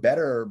 We're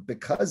better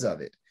because of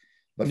it.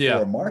 But for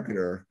a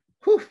marketer,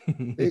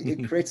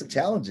 it creates some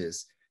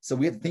challenges. So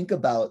we have to think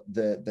about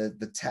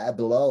the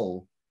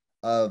tableau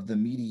of the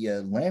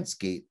media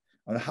landscape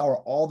on how are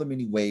all the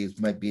many ways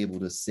we might be able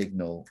to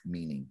signal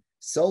meaning,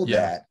 so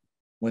that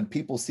when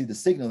people see the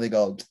signal, they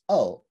go,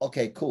 oh,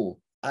 okay,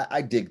 cool.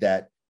 I dig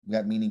that. We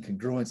got meaning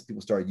congruence.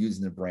 People start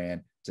using the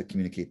brand to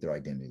communicate their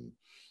identity.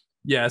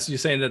 Yeah. So you're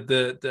saying that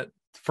that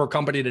for a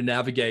company to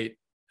navigate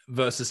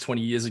versus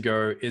 20 years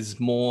ago is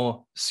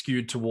more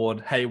skewed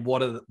toward, hey,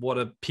 what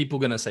are people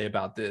going to say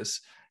about this?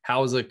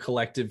 How is a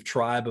collective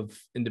tribe of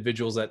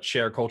individuals that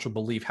share a cultural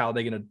belief, how are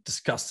they going to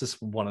discuss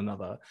this with one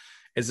another?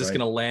 Is this going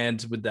to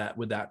land with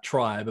that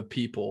tribe of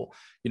people?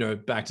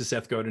 Back to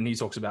Seth Godin, he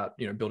talks about,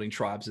 building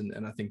tribes,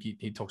 and I think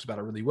he talks about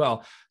it really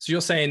well. So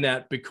you're saying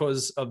that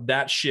because of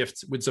that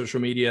shift with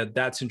social media,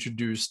 that's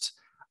introduced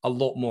a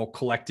lot more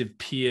collective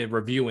peer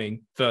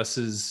reviewing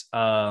versus,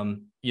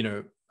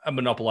 a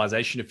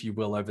monopolization, if you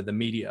will, over the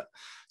media.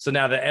 So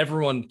now that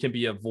everyone can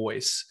be a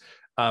voice,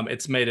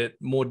 it's made it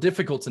more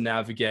difficult to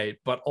navigate,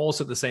 but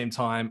also at the same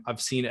time,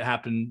 I've seen it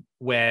happen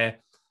where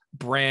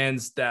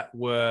brands that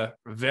were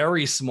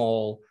very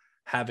small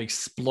have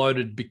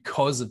exploded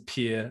because of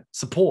peer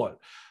support.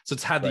 So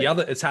it's had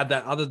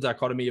that other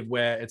dichotomy of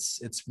where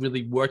it's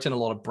really worked in a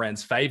lot of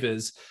brands'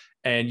 favors,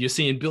 and you're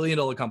seeing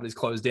billion-dollar companies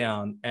close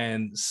down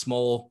and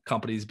small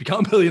companies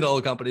become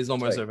billion-dollar companies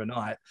almost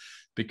overnight.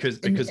 because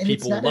and it's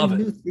people not love a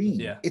new it. thing.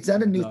 Yeah. It's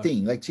not a new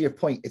thing. Like, to your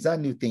point, it's not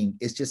a new thing.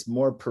 It's just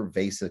more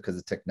pervasive because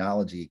the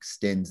technology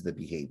extends the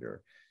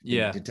behavior.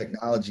 Yeah. The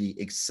technology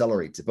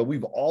accelerates it. But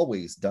we've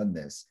always done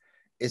this.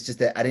 It's just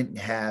that I didn't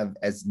have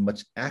as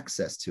much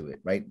access to it,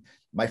 right?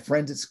 My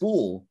friends at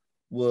school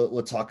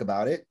will talk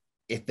about it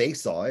if they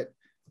saw it.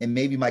 And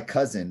maybe my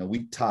cousin, a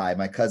weak tie,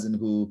 my cousin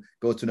who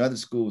goes to another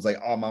school was like,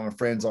 oh, my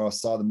friends all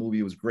saw the movie,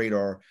 it was great.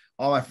 Or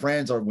all my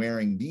friends are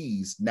wearing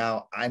these.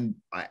 Now I'm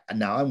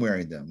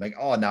wearing them. Like,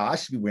 oh, now I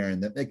should be wearing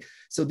them. Like,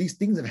 so these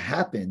things have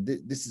happened.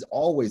 This has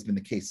always been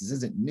the case. This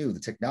isn't new. The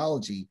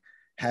technology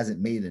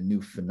hasn't made a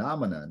new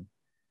phenomenon.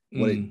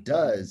 What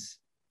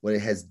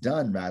it has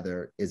done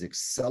rather is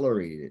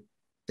accelerated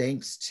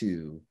thanks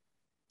to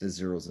the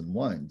zeros and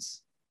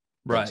ones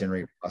that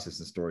generate, process,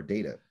 and store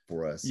data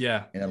for us.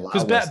 Yeah, and allow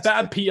because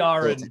bad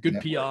PR and good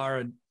network. PR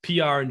and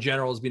PR in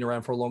general has been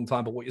around for a long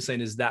time. But what you're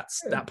saying is that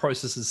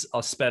processes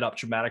are sped up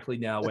dramatically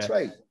now. That's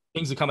where right.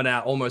 Things are coming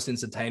out almost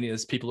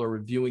instantaneous. People are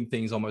reviewing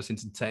things almost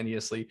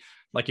instantaneously.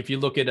 Like if you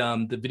look at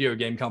the video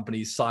game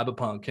companies,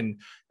 Cyberpunk,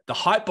 and the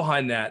hype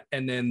behind that,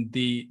 and then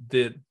the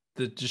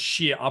just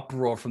sheer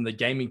uproar from the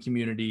gaming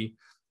community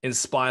in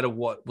spite of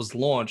what was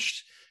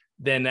launched,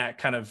 then that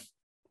kind of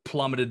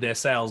plummeted their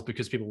sales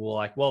because people were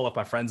like, well, if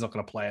my friend's not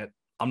going to play it,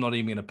 I'm not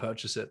even going to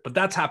purchase it. But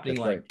that's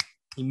happening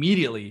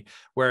immediately.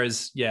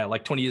 Whereas,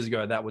 like 20 years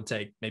ago, that would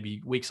take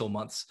maybe weeks or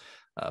months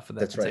for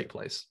that to take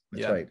place.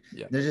 That's right.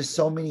 Yeah. There's just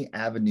so many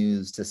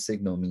avenues to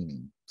signal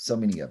meaning, so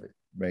many of it,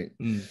 right?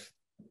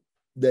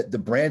 That the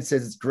brand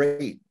says it's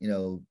great.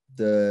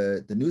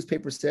 The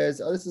newspaper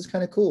says, oh, this is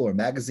kind of cool. Or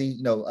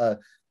magazine,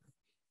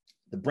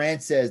 the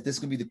brand says this is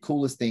going to be the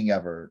coolest thing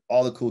ever.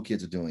 All the cool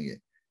kids are doing it.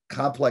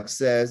 Complex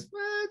says,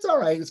 it's all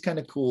right. It's kind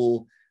of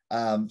cool.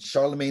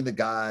 Charlemagne the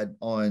God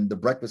on the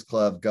Breakfast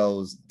Club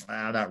goes,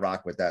 I'm not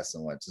rock with that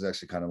so much. It's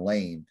actually kind of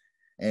lame.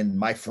 And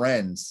my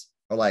friends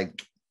are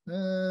like, I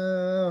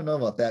don't know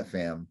about that,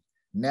 fam.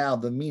 Now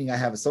the meaning I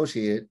have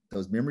associated,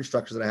 those memory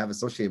structures that I have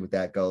associated with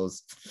that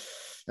goes,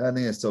 I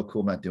think it's so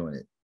cool, I'm not doing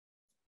it.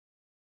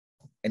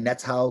 And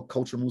that's how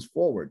culture moves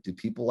forward. Do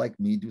people like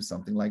me do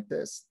something like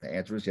this? The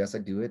answer is yes, I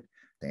do it.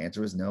 The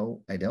answer is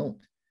no, I don't.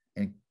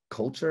 And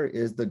culture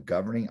is the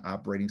governing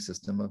operating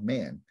system of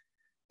man.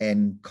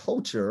 And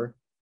culture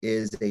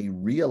is a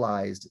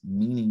realized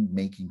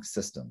meaning-making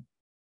system.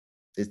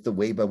 It's the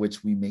way by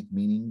which we make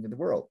meaning in the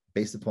world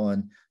based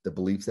upon the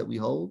beliefs that we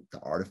hold, the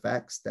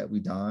artifacts that we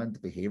don, the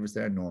behaviors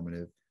that are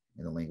normative,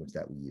 and the language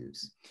that we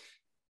use.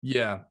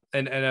 Yeah.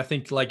 And I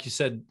think, like you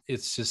said,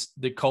 it's just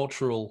the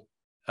cultural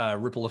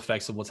ripple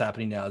effects of what's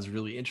happening now is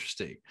really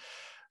interesting.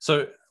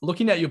 So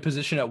looking at your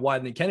position at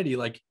Wieden & Kennedy,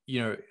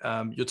 your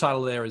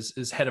title there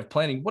is head of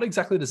planning. What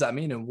exactly does that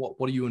mean? And what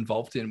are you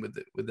involved in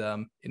with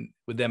them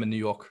in New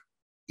York?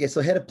 Yeah.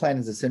 So head of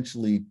planning is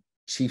essentially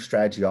chief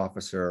strategy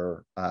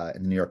officer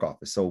in the New York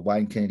office. So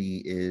Wieden &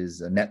 Kennedy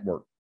is a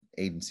network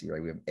agency,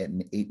 right? We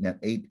have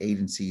eight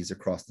agencies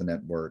across the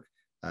network,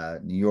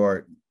 New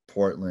York,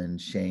 Portland,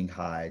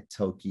 Shanghai,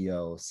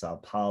 Tokyo, Sao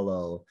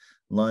Paulo,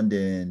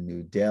 London,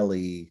 New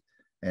Delhi,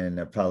 and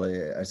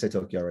I said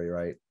Tokyo already,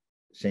 right?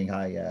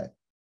 Shanghai, yeah.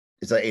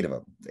 It's like eight of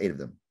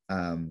them.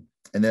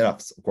 And then,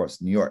 of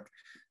course, New York.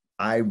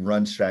 I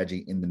run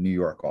strategy in the New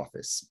York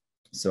office.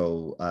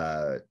 So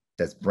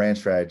that's brand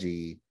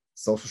strategy,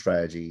 social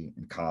strategy,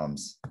 and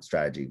comms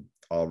strategy,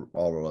 all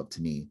roll up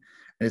to me.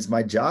 And it's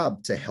my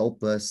job to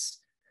help us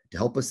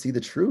see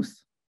the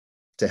truth,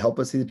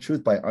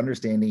 by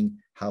understanding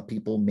how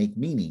people make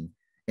meaning.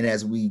 And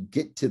as we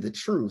get to the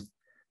truth,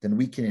 then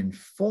we can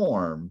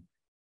inform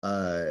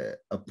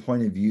a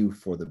point of view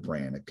for the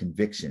brand, a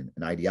conviction,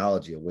 an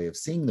ideology, a way of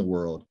seeing the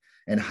world,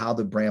 and how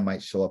the brand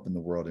might show up in the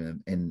world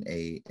in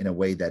a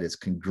way that is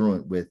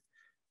congruent with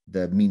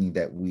the meaning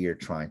that we are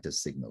trying to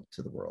signal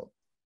to the world.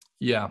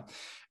 Yeah.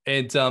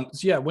 And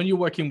when you're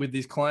working with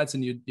these clients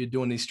and you're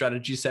doing these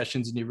strategy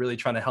sessions and you're really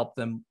trying to help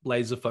them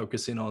laser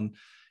focus in on,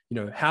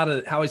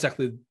 how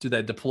exactly do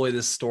they deploy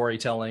this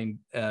storytelling,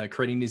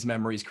 creating these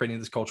memories, creating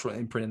this cultural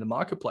imprint in the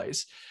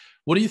marketplace?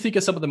 What do you think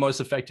are some of the most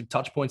effective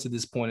touch points at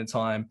this point in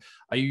time?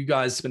 Are you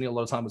guys spending a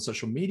lot of time with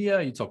social media?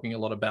 Are you talking a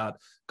lot about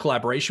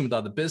collaboration with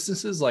other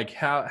businesses? Like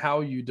how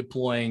are you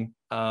deploying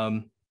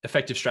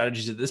effective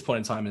strategies at this point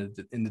in time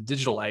in the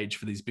digital age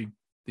for these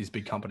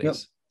big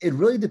companies? It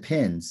really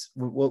depends.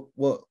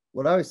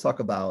 What I always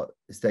talk about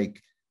is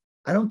like,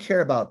 I don't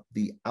care about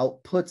the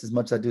outputs as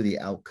much as I do the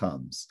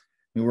outcomes.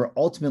 I mean, we're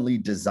ultimately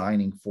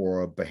designing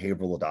for a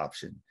behavioral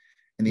adoption.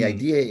 And the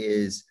idea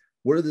is,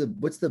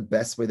 what's the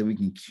best way that we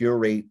can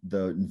curate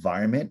the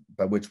environment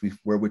by which we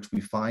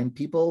find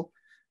people,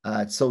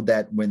 so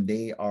that when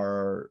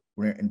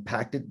we're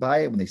impacted by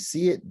it, when they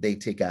see it, they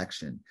take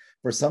action.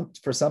 For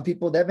some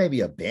people, that may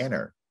be a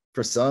banner.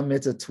 For some,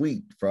 it's a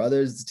tweet. For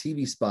others, it's a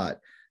TV spot.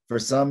 For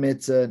some,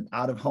 it's an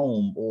out of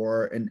home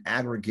or an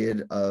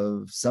aggregate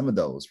of some of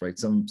those, right?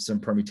 Some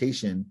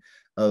permutation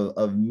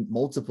of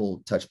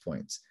multiple touch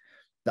points.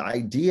 The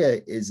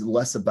idea is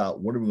less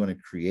about what are we going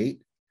to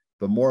create,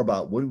 but more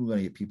about what are we going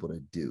to get people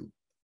to do.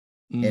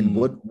 And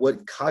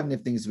what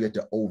cognitive things do we have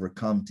to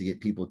overcome to get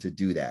people to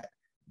do that?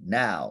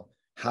 Now,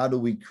 how do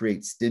we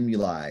create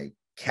stimuli,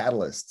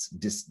 catalysts,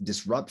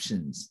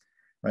 disruptions,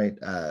 right?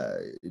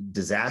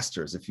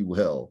 Disasters, if you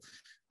will,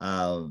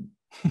 in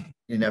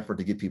an effort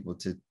to get people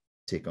to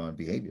take on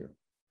behavior.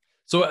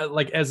 So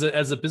like as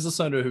a business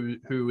owner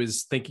who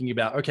is thinking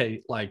about,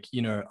 okay, like,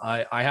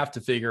 I have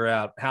to figure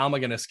out, how am I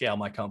going to scale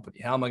my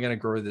company? How am I going to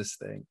grow this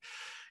thing?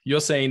 You're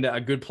saying that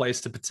a good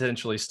place to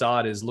potentially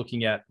start is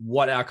looking at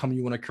what outcome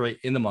you want to create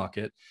in the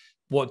market.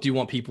 What do you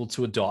want people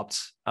to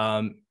adopt?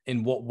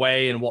 In what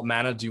way and what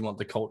manner do you want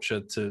the culture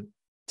to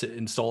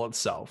install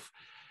itself?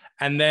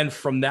 And then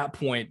from that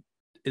point,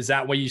 is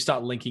that where you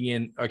start linking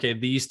in, okay,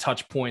 these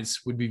touch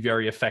points would be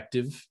very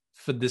effective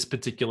for this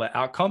particular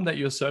outcome that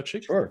you're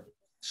searching? Sure.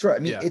 I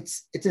mean,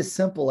 it's as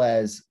simple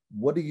as,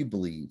 what do you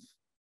believe?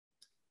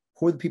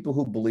 Who are the people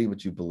who believe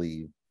what you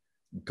believe?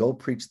 Go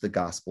preach the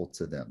gospel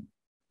to them.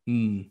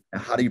 And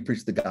how do you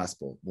preach the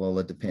gospel? Well,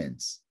 it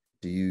depends.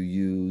 Do you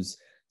use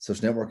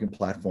social networking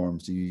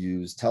platforms? Do you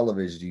use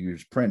television? Do you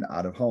use print,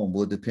 out of home?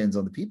 Well, it depends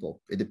on the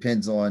people. It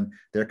depends on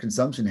their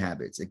consumption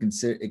habits. It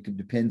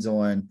depends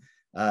on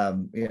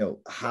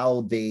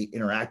how they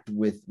interact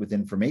with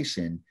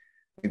information.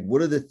 Like,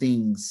 what are the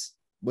things?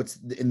 What's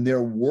in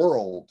their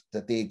world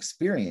that they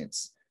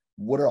experience?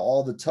 What are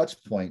all the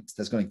touch points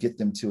that's going to get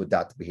them to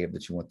adopt the behavior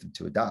that you want them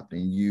to adopt?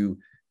 And you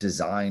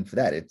design for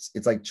that. It's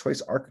like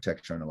choice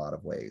architecture in a lot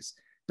of ways,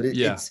 but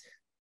the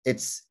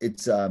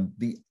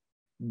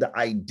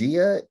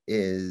idea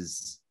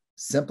is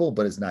simple,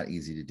 but it's not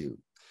easy to do,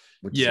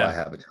 which is why I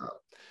have a job.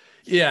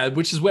 Yeah,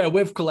 which is where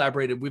we've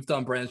collaborated. We've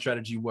done brand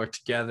strategy work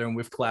together, and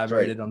we've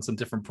collaborated on some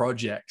different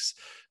projects.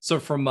 So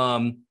from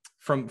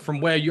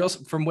where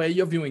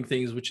you're viewing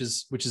things, which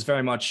is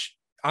very much,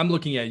 I'm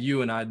looking at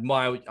you, and I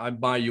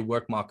admire your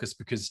work, Marcus,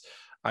 because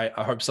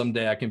I hope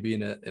someday I can be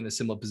in a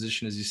similar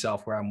position as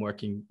yourself, where I'm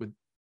working with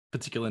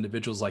particular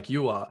individuals like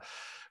you are.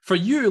 For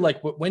you,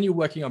 like when you're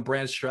working on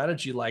brand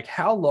strategy, like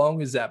how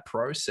long is that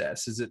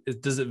process?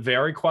 Does it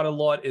vary quite a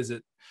lot? Is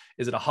it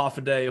a half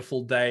a day, a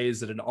full day?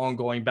 Is it an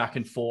ongoing back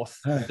and forth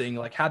thing?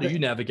 Like, how do you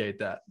navigate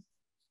that?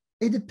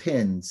 It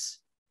depends.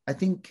 I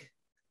think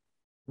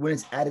when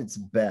it's at its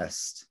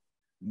best,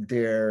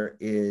 there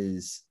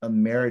is a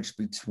marriage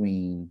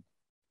between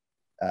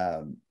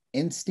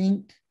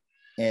instinct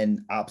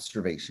and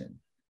observation,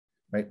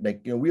 right?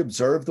 Like, we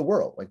observe the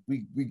world. Like we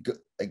go,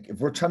 like if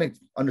we're trying to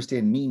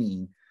understand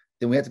meaning,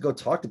 then we have to go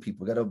talk to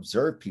people. We got to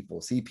observe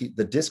people, see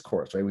the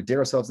discourse, right? We dare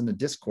ourselves in the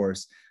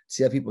discourse,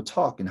 see how people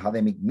talk and how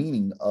they make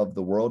meaning of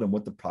the world and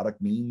what the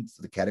product means,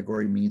 the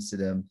category means to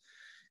them,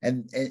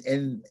 and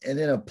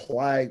then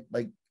apply,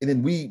 like, and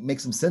then we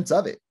make some sense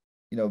of it,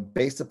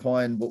 based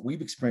upon what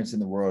we've experienced in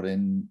the world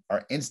and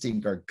our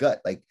instinct, our gut,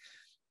 like.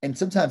 And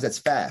sometimes that's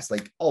fast,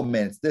 like, oh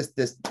man, it's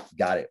this,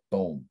 got it,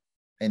 boom.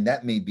 And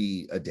that may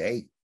be a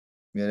day.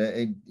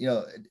 When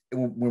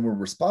we're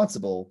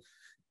responsible,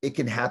 it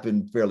can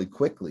happen fairly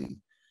quickly.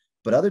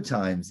 But other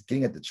times,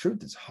 getting at the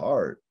truth is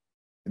hard.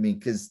 I mean,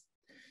 because,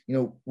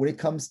 when it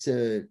comes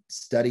to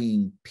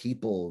studying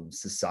people,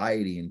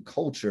 society, and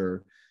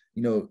culture,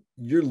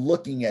 you're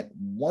looking at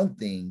one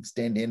thing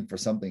stand in for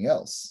something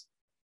else,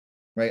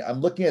 right? I'm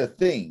looking at a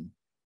thing,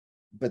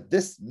 but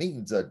this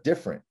means a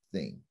different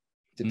thing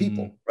to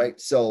people, right?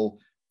 So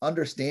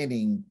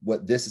understanding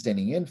what this is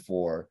standing in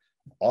for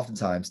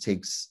oftentimes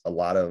takes a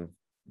lot of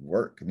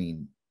work. I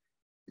mean,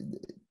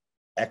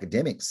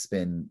 academics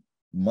spend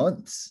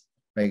months,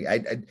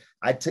 right?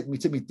 It took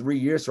me 3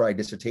 years to write a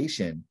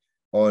dissertation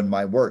on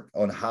my work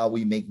on how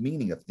we make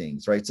meaning of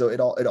things, right? So it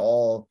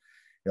all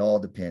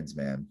depends,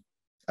 man.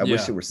 I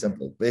wish it were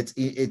simple, but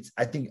it's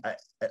I think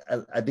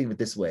of it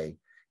this way.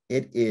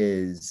 It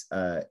is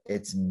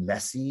it's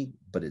messy,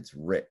 but it's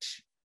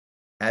rich,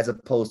 as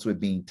opposed to it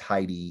being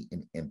tidy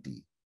and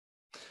empty.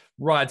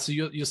 Right. So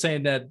you're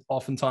saying that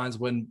oftentimes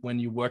when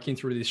you're working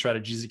through these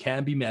strategies, it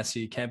can be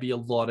messy, it can be a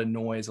lot of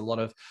noise, a lot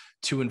of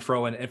to and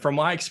fro. And from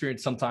my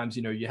experience, sometimes,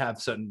 you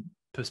have certain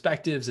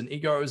perspectives and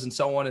egos and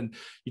so on, and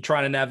you're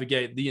trying to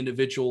navigate the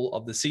individual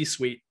of the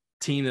C-suite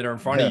team that are in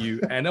front of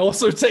you, and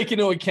also take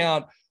into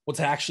account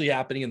what's actually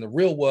happening in the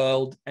real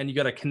world. And you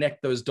got to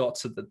connect those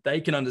dots so that they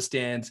can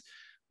understand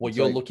what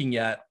you're looking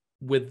at,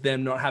 with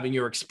them not having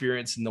your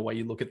experience in the way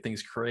you look at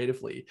things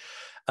creatively.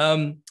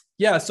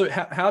 So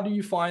how do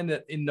you find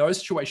that in those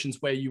situations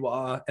where you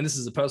are, and this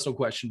is a personal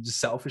question, just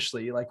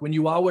selfishly, like when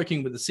you are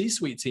working with the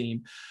C-suite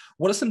team,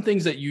 what are some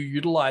things that you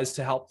utilize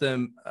to help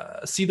them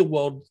see the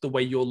world the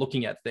way you're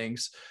looking at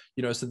things,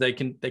 so they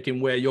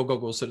can wear your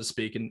goggles, so to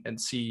speak, and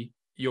see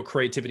your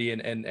creativity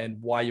and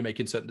why you're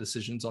making certain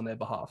decisions on their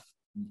behalf?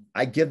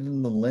 I give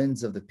them the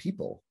lens of the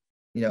people.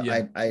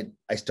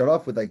 I start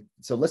off with, like,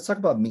 so let's talk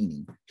about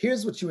meaning.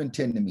 Here's what you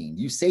intend to mean.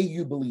 You say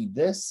you believe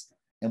this,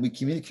 and we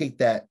communicate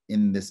that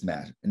in this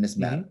matter.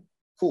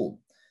 Cool.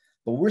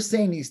 But we're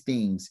saying these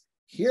things.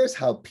 Here's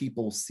how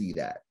people see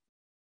that.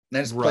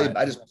 And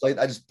I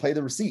just play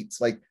the receipts,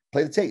 like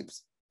play the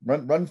tapes,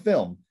 run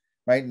film.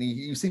 right? And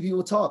you see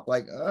people talk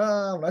like,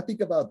 when I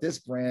think about this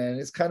brand,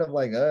 it's kind of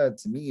like, to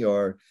me,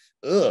 or,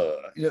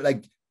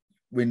 like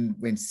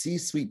when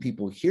C-suite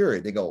people hear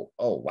it, they go,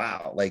 oh,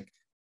 wow. Like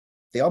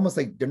they almost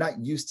like, they're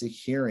not used to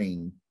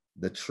hearing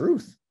the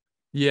truth,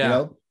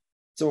 Yeah.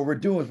 So what we're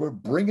doing is we're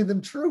bringing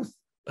them truth.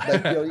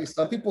 Like,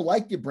 some people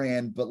like your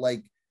brand, but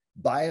like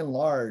by and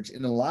large,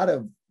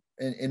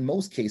 in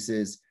most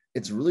cases,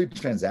 it's really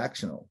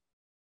transactional,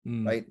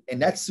 right?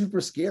 And that's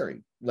super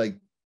scary. Like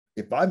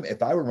if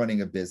I were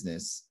running a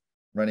business,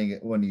 running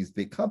one of these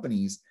big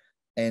companies,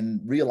 and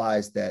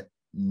realized that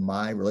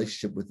my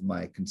relationship with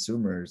my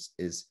consumers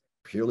is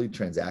purely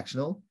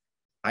transactional,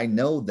 I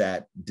know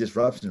that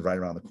disruption is right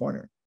around the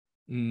corner.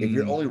 If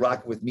you're only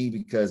rocking with me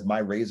because my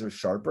razor is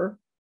sharper,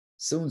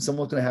 soon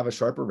someone's going to have a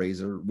sharper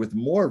razor with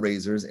more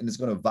razors, and it's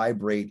going to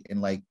vibrate and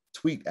like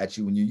tweak at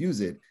you when you use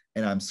it,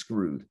 and I'm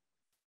screwed.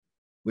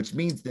 Which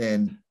means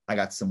then I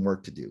got some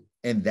work to do.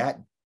 And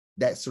that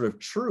sort of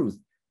truth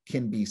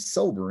can be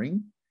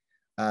sobering,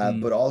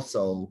 but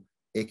also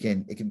it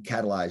can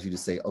catalyze you to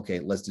say, okay,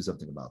 let's do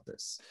something about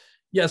this.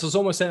 Yeah, so it's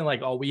almost saying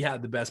like, oh, we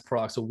have the best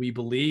products, or we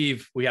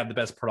believe we have the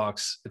best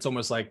products. It's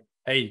almost like,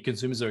 hey,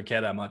 consumers don't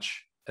care that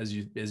much as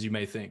you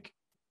may think.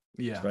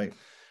 Yeah, that's right.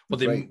 What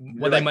they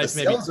might, the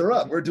sales are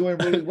up. We're doing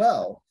really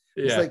well.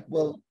 Yeah. It's like,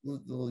 well,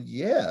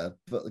 yeah,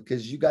 but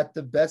because you got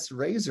the best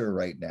razor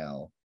right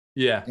now.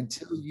 Yeah.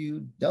 Until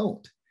you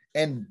don't.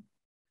 And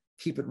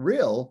keep it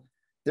real,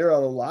 there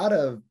are a lot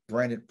of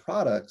branded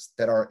products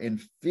that are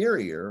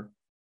inferior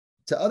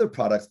to other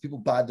products. People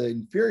buy the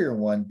inferior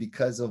one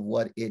because of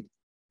what it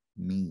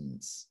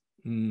means.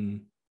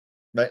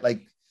 Right?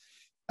 Like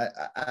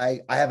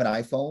I have an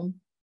iPhone,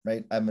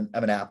 right? I'm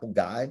an Apple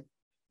guy.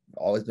 I've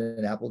always been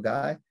an Apple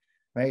guy,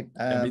 right?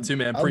 Yeah, me too,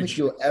 man. I don't think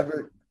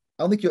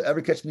you'll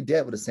ever catch me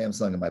dead with a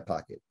Samsung in my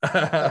pocket.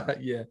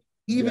 Yeah.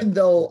 Even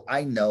though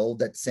I know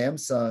that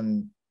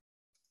Samsung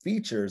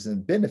features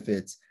and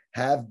benefits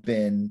have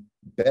been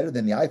better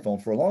than the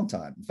iPhone for a long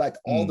time. In fact,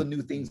 all the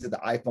new things that the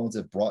iPhones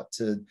have brought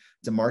to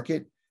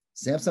market,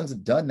 Samsung's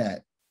have done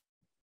that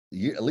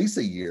at least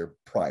a year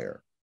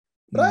prior.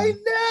 But I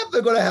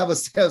never going to have a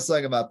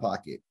Samsung in my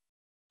pocket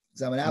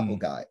because I'm an Apple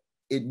guy.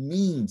 It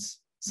means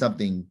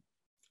something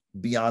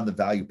beyond the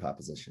value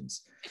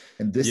propositions.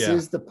 And this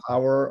is the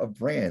power of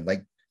brand,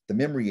 like the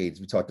memory aids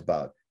we talked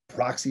about,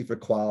 proxy for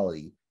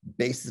quality,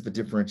 basis for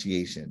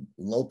differentiation,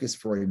 locus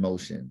for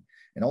emotion.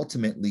 And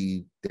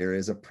ultimately, there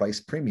is a price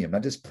premium,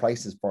 not just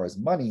price as far as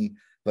money,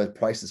 but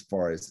price as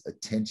far as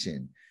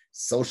attention,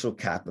 social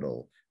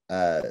capital,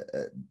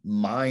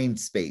 mind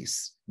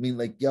space. I mean,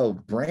 like,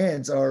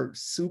 brands are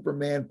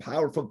Superman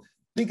powerful.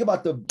 Think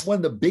about one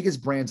of the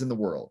biggest brands in the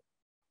world.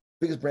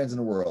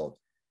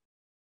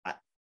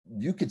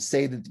 You could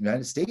say that the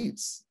United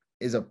States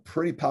is a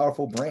pretty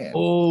powerful brand.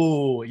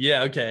 Oh,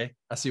 yeah. Okay.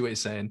 I see what you're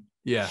saying.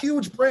 Yeah.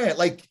 Huge brand.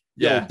 Like,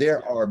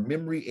 there are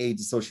memory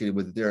aids associated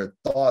with it. There are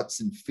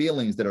thoughts and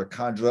feelings that are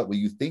conjured up when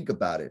you think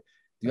about it.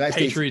 The United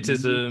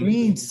Patriotism States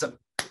means something.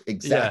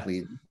 Exactly.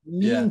 It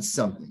means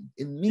something.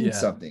 It means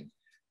something.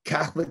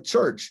 Catholic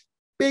Church,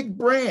 big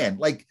brand.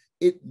 Like,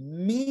 it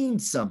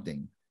means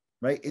something,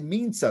 right? It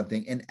means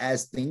something. And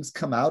as things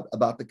come out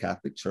about the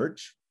Catholic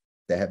Church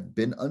that have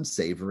been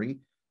unsavory,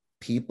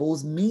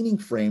 people's meaning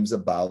frames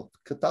about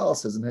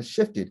Catholicism has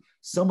shifted,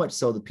 so much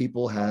so that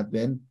people have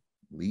been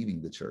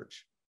leaving the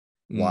church.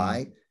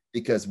 Why?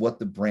 Because what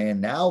the brand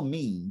now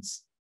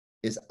means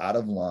is out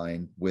of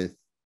line with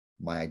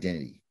my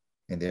identity,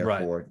 and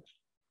therefore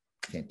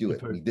can't do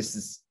it. I mean, this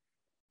is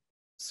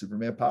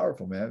Superman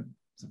powerful, man.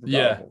 Super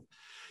powerful.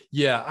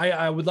 Yeah,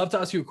 I would love to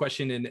ask you a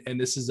question, and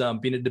this has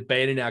been a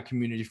debate in our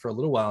community for a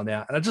little while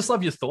now, and I just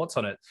love your thoughts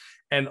on it.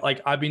 And like,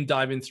 I've been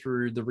diving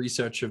through the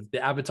research of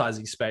the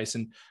advertising space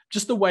and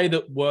just the way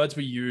that words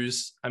we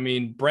use. I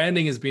mean,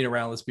 branding has been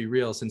around, let's be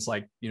real, since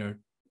like,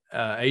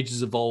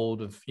 ages of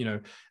old, of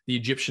the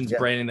Egyptians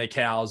branding their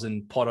cows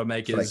and potter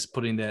makers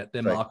putting their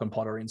mark on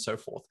pottery and so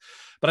forth.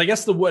 But I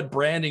guess the word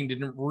branding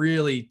didn't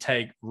really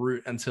take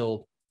root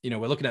until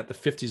we're looking at the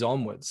 50s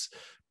onwards.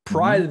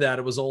 Prior to that,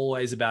 it was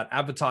always about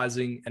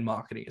advertising and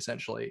marketing,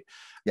 essentially.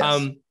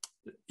 Yes.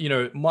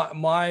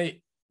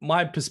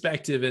 My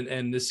perspective,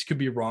 and this could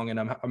be wrong, and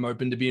I'm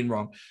open to being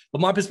wrong, but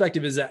my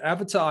perspective is that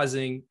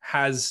advertising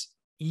has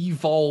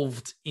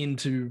evolved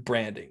into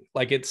branding.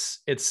 Like it's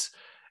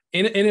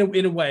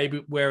in a way,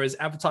 whereas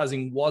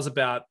advertising was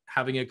about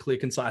having a clear,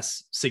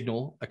 concise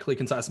signal, a clear,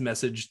 concise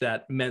message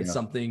that meant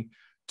something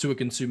to a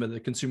consumer.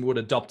 The consumer would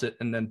adopt it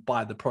and then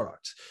buy the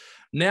product.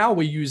 Now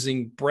we're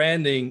using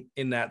branding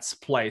in that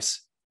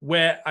place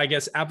where I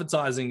guess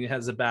advertising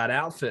has a bad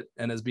outfit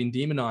and has been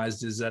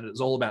demonized, is that it's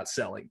all about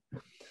selling.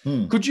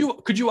 Could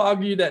you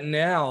argue that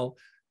now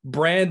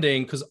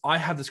branding, because I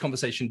have this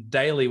conversation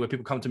daily where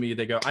people come to me,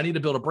 they go, I need to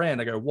build a brand.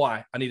 I go,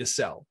 why? I need to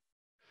sell.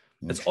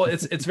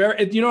 It's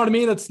very, you know what I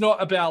mean? It's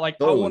not about like,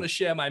 I want to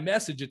share my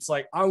message. It's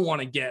like, I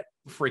want to get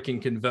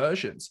freaking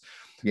conversions.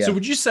 Yeah. So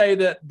would you say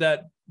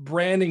that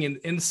branding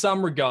in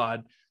some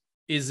regard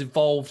is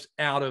evolved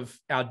out of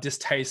our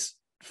distaste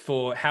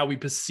for how we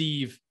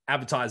perceive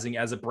advertising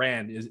as a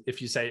brand?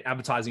 If you say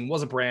advertising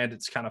was a brand,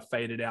 it's kind of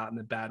faded out in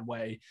a bad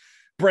way.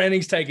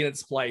 Branding's taken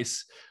its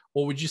place,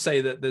 or would you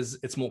say that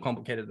it's more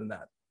complicated than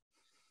that?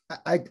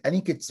 I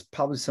think it's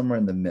probably somewhere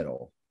in the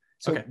middle.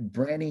 So Okay.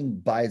 branding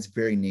by its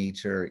very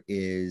nature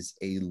is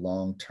a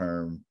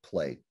long-term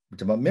play. We're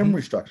talking about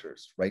memory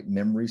structures, right?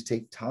 Memories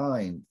take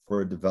time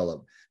for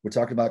develop. We're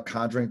talking about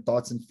conjuring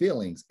thoughts and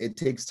feelings. It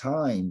takes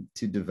time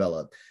to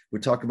develop. We're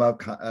talking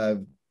about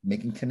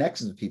making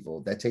connections with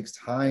people. That takes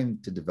time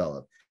to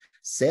develop.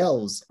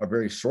 Sales are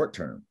very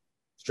short-term,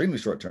 extremely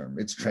short-term.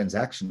 It's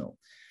transactional.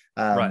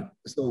 Right.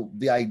 So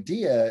the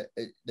idea,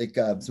 like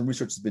some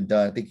research has been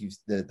done. I think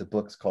the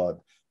book's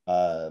called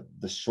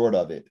The Short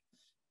of It,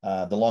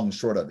 The Long and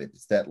Short of It.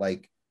 It's that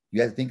like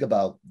you have to think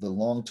about the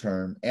long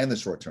term and the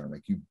short term.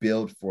 Like you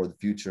build for the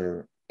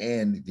future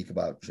and you think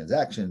about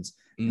transactions.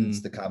 And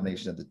it's the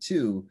combination of the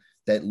two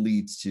that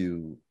leads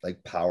to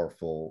like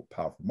powerful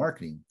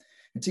marketing.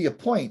 And to your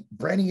point,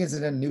 branding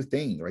isn't a new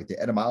thing, right? The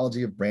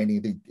etymology of branding,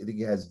 I think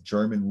it has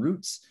German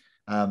roots,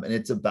 and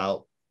it's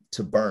about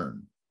to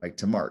burn, like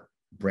to mark,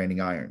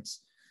 branding irons,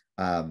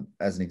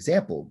 as an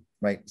example,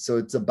 right? So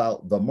it's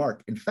about the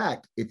mark. In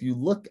fact, if you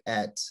look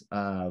at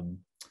the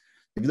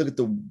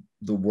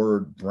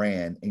word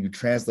brand and you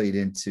translate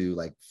into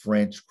like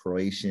French,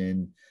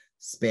 Croatian,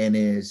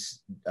 Spanish,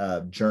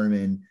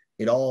 German,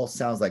 it all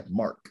sounds like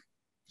mark.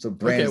 So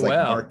brand is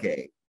like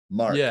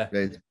mark. Yeah.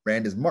 Right?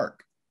 Brand is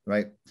mark,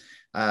 right?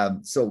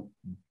 So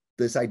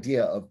this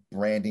idea of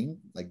branding,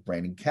 like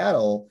branding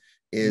cattle,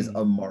 is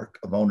a mark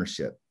of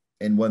ownership.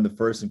 And one of the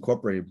first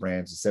incorporated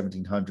brands, the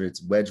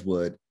 1700s,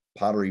 Wedgwood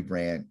pottery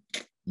brand,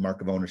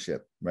 mark of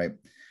ownership, right?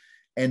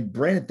 And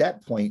brand at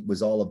that point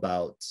was all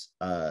about,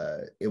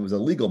 it was a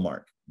legal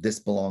mark. This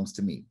belongs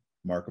to me,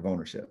 mark of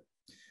ownership.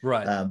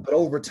 Right. But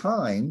over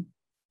time,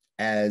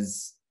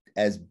 as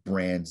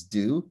brands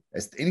do,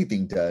 as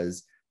anything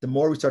does, the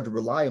more we start to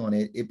rely on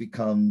it, it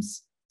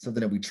becomes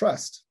something that we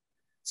trust.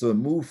 So it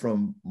moved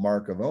from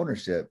mark of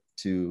ownership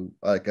to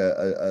like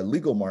a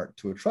legal mark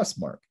to a trust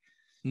mark.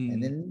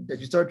 And then as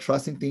you start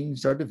trusting things, you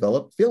start to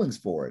develop feelings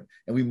for it.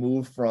 And we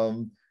move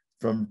from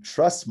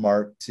trust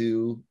mark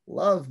to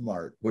love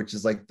mark, which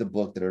is like the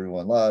book that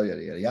everyone loves,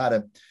 yada, yada,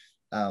 yada.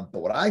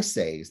 But what I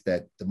say is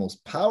that the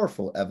most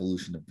powerful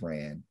evolution of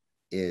brand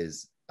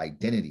is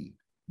identity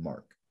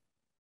mark.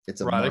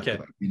 It's a mark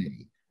of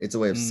identity. It's a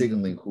way of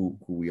signaling who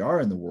we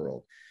are in the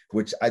world,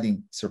 which I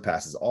think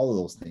surpasses all of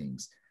those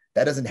things.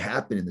 That doesn't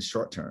happen in the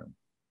short term.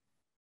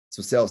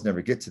 So sales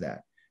never get to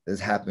that. This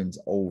happens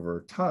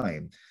over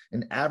time.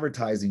 And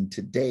advertising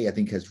today, I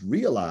think, has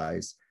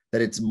realized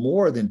that it's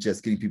more than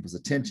just getting people's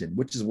attention,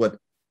 which is what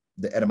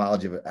the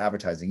etymology of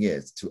advertising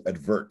is, to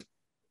advert.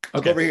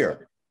 Look over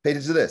here, pay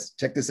attention to this,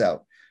 check this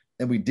out.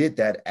 And we did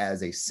that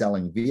as a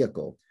selling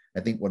vehicle. I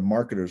think when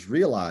marketers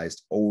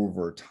realized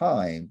over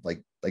time,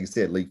 like I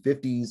said, late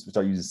 50s, we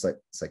started using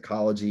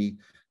psychology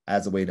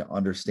as a way to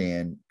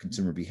understand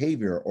consumer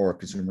behavior or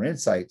consumer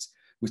insights.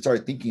 We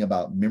started thinking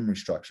about memory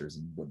structures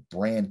and what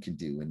brand can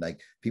do. And like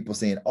people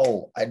saying,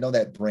 oh, I know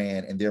that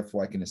brand, and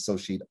therefore I can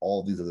associate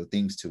all these other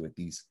things to it,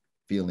 these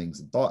feelings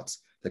and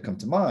thoughts that come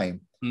to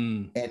mind.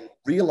 And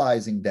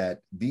realizing that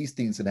these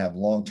things can have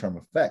long-term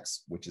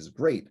effects, which is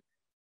great.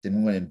 Then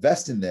we want to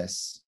invest in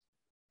this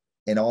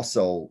and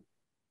also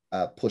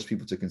push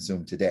people to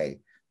consume today.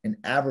 And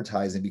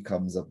advertising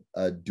becomes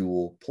a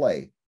dual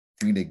play.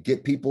 You need to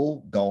get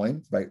people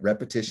going, right?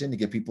 Repetition to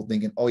get people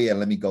thinking, oh yeah,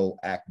 let me go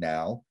act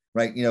now,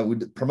 right? You know,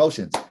 with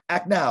promotions,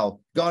 act now,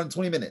 gone in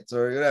 20 minutes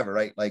or whatever,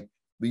 right? Like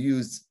we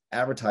use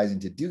advertising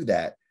to do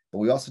that, but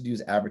we also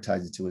use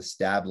advertising to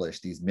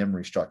establish these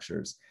memory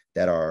structures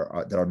that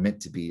are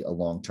meant to be a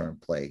long-term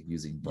play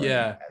using brand.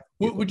 Yeah.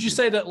 Would you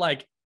say that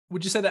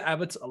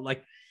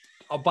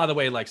oh, by the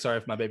way, like, sorry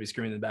if my baby's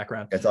screaming in the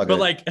background. It's all good. But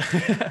like,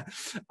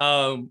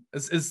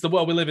 it's the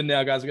world we live in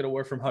now, guys. We got to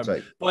work from home.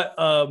 Right.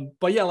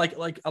 But yeah,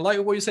 like I like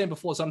what you're saying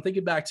before. So I'm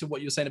thinking back to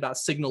what you're saying about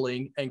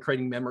signaling and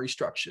creating memory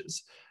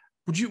structures.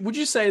 Would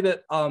you say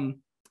that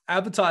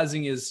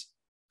advertising is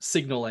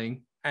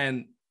signaling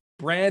and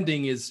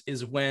branding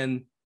is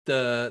when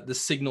the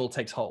signal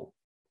takes hold?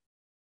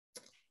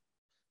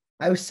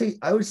 I would say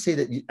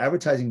that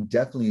advertising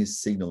definitely is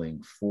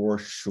signaling for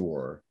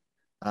sure.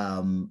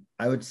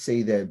 I would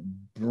say that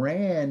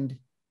brand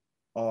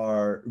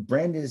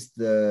is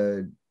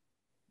the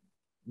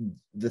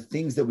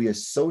things that we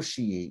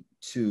associate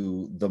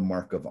to the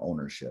mark of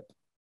ownership.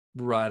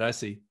 Right, I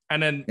see.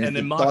 And then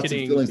marketing, thoughts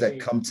and feelings that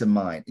come to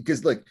mind.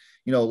 Because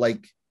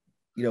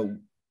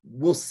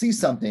we'll see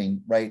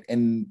something, right?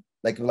 And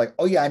like we're like,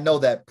 oh yeah, I know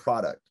that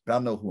product, but I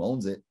don't know who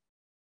owns it.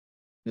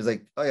 It's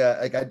like, oh yeah,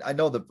 like I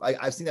know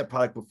I've seen that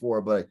product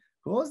before, but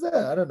who owns that?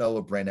 I don't know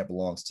what brand that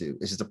belongs to.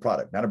 It's just a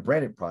product, not a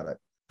branded product.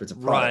 It's a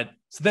product. Right.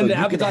 So then the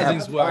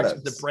advertising's works,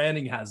 but the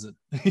branding hasn't.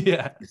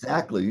 Yeah.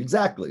 Exactly.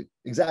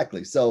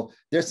 So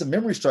there's some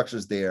memory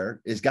structures there.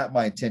 It's got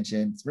my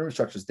attention. It's memory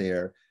structures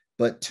there,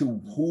 but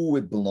to who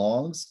it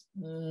belongs,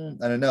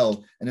 I don't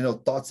know. And I know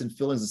thoughts and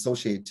feelings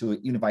associated to it,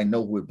 even if I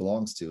know who it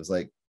belongs to. It's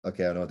like,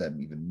 okay, I don't know what that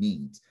even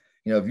means.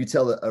 You know, if you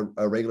tell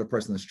a regular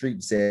person on the street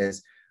and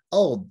says,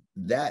 oh,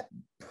 that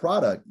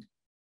product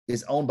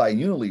is owned by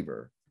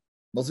Unilever,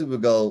 most people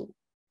go,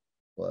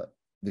 what?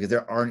 Because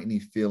there aren't any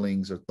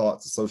feelings or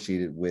thoughts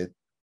associated with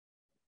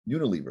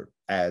Unilever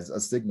as a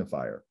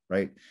signifier,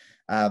 right?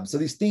 So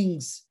these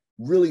things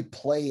really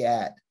play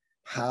at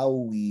how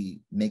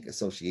we make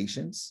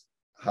associations,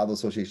 how those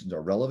associations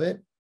are relevant,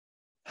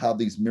 how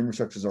these memory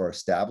structures are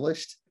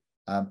established,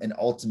 and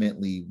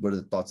ultimately what are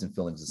the thoughts and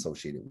feelings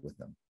associated with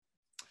them.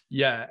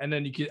 Yeah, and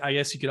then I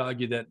guess you could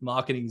argue that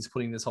marketing is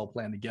putting this whole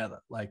plan together,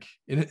 like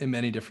in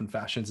many different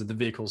fashions, and the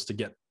vehicles to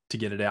get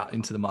it out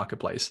into the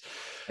marketplace.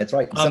 That's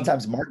right.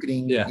 Sometimes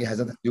marketing has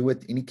nothing to do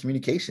with any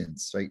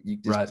communications, right?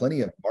 There's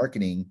plenty of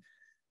marketing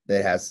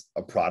that has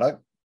a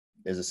product,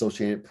 there's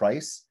associated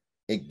price,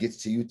 it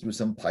gets to you through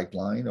some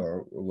pipeline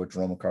or what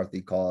Jerome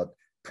McCarthy called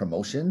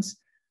promotions,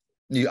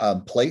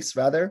 place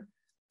rather,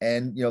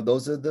 and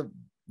those are the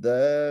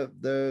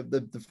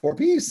 4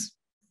 P's,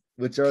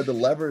 which are the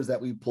levers that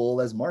we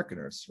pull as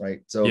marketers,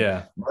 right? So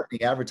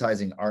marketing,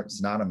 advertising aren't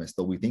synonymous,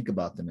 though we think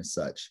about them as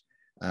such.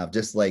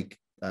 Just like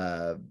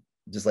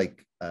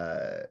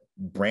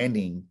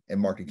branding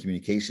and market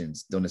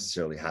communications don't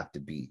necessarily have to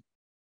be.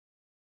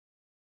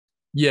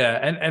 Yeah,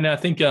 and I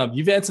think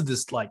you've answered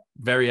this like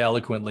very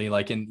eloquently,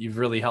 like, and you've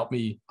really helped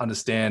me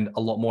understand a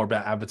lot more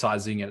about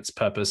advertising and its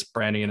purpose,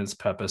 branding and its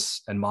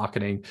purpose, and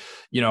marketing.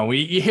 You're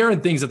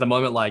hearing things at the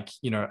moment like,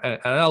 and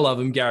I love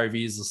him. Gary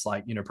Vee is just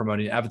like,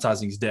 promoting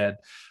advertising is dead.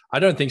 I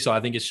don't think so.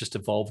 I think it's just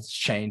evolved, it's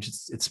changed.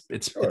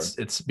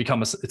 It's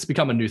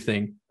become a new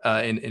thing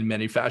in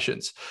many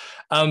fashions.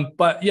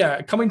 But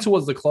yeah, coming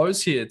towards the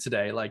close here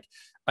today, like,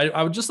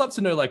 I would just love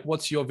to know, like,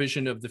 what's your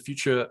vision of the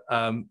future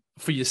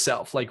for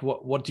yourself? Like,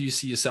 what do you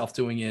see yourself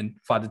doing in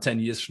 5 to 10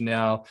 years from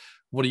now?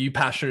 What are you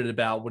passionate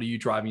about? What are you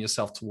driving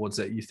yourself towards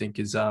that you think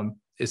is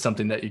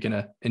something that you're going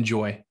to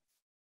enjoy?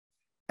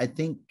 I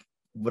think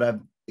what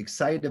I'm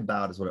excited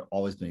about is what I've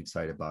always been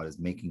excited about is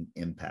making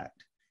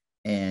impact.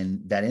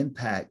 And that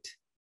impact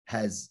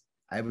has,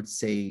 I would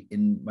say,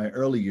 in my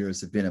early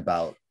years have been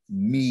about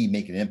me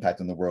making an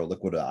impact on the world.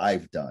 Look what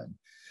I've done.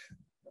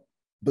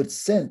 But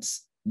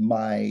since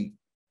my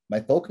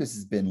focus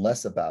has been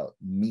less about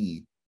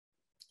me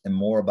and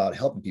more about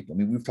helping people. I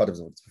mean, we've talked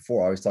about this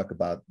before. I always talk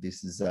about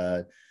this is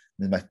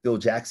my Phil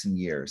Jackson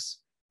years.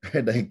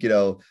 Right? Like,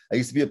 I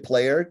used to be a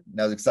player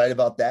and I was excited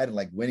about that and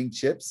like winning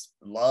chips.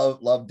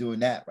 Love doing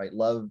that, right?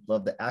 Love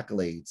the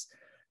accolades.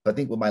 But I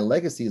think what my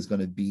legacy is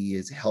going to be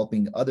is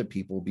helping other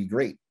people be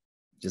great.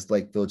 Just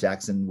like Phil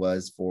Jackson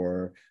was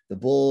for the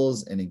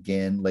Bulls, and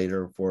again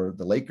later for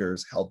the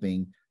Lakers,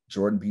 helping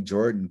Jordan be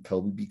Jordan,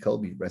 Kobe be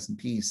Kobe, rest in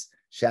peace.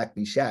 Shaq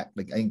be Shaq.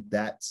 Like, I think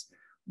that's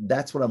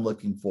what I'm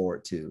looking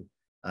forward to.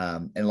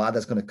 And a lot of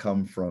that's going to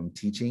come from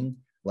teaching.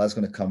 A lot is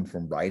going to come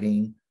from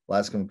writing. A lot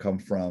is going to come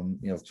from,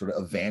 sort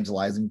of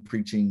evangelizing,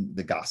 preaching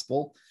the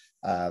gospel,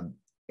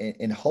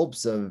 in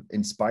hopes of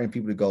inspiring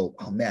people to go,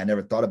 oh man, I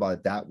never thought about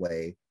it that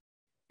way.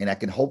 And I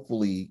can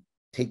hopefully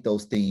take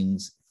those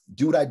things,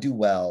 do what I do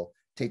well,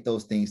 take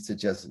those things to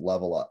just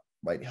level up,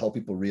 right? Help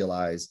people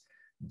realize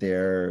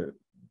their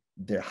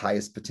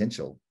highest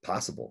potential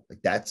possible. Like,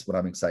 that's what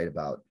I'm excited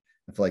about.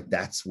 I feel like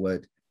that's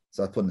what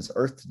I put on this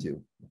earth to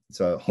do.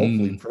 So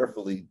hopefully,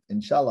 prayerfully,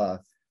 inshallah,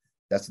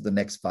 that's what the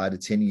next 5 to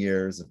 10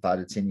 years,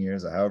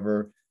 or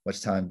however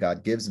much time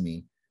God gives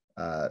me,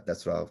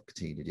 that's what I'll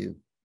continue to do.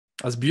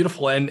 That's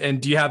beautiful.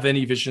 And do you have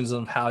any visions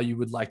of how you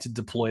would like to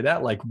deploy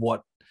that? Like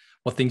what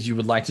things you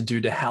would like to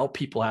do to help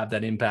people have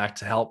that impact,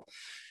 to help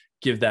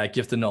give that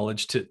gift of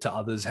knowledge to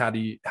others? How do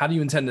you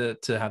intend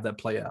to have that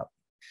play out?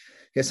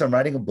 Yes, I'm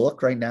writing a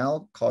book right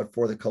now called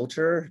For the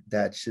Culture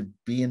that should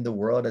be in the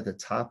world at the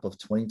top of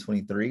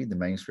 2023. The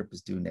manuscript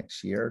is due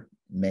next year,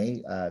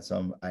 May.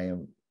 So I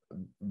am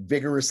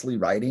vigorously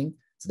writing.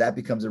 So that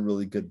becomes a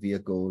really good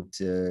vehicle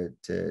to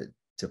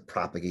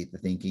propagate the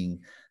thinking,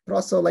 but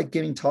also like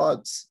giving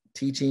talks,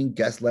 teaching,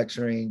 guest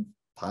lecturing,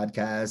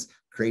 podcasts,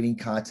 creating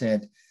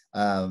content,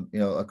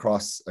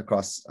 across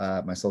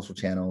my social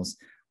channels,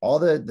 all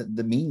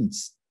the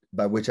means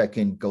by which I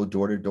can go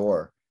door to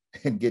door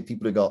and get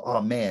people to go,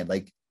 oh man,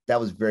 like that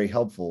was very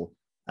helpful.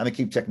 I'm gonna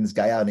keep checking this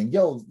guy out, and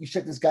you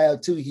check this guy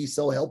out too. He's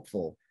so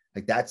helpful.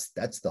 Like that's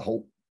the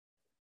hope.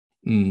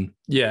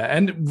 Yeah,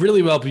 and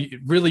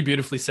really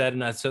beautifully said.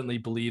 And I certainly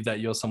believe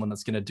that you're someone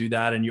that's going to do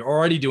that, and you're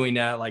already doing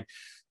that. Like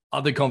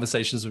other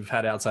conversations we've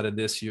had outside of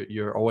this,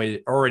 you're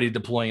already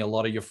deploying a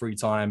lot of your free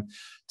time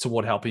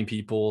toward helping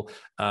people,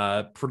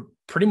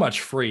 pretty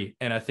much free.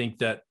 And I think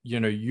that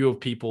you have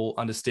people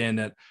understand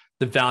that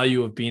the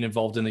value of being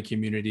involved in the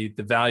community,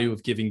 the value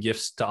of giving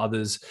gifts to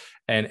others,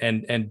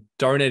 and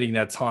donating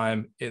that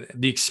time.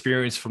 The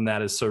experience from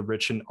that is so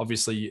rich, and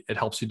obviously it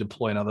helps you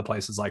deploy in other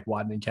places like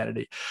Wyden and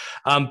Kennedy.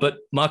 But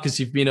Marcus,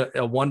 you've been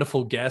a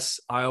wonderful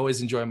guest. I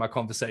always enjoy my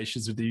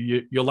conversations with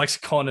you. Your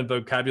lexicon and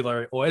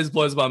vocabulary always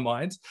blows my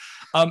mind.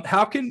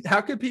 How can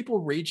people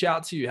reach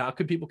out to you? How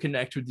can people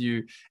connect with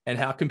you? And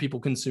how can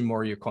people consume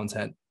more of your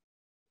content?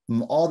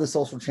 All the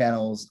social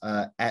channels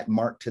at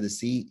Mark to the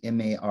C,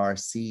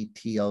 MarcTothec,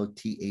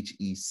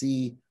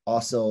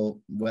 also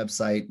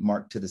website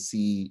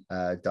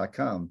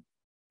marktothec.com.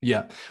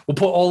 Yeah, we'll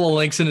put all the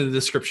links into the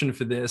description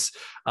for this.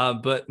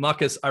 But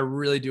Marcus, I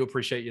really do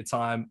appreciate your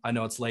time. I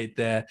know it's late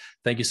there.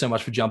 Thank you so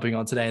much for jumping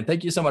on today. And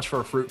thank you so much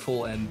for a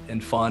fruitful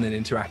and fun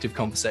and interactive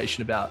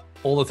conversation about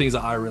all the things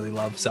that I really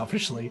love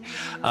selfishly.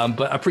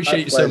 But I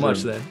appreciate you so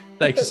much there.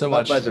 Thank you so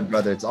much. My pleasure,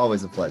 brother. It's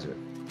always a pleasure.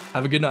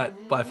 Have a good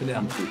night. Bye for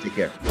now. Take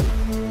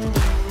care.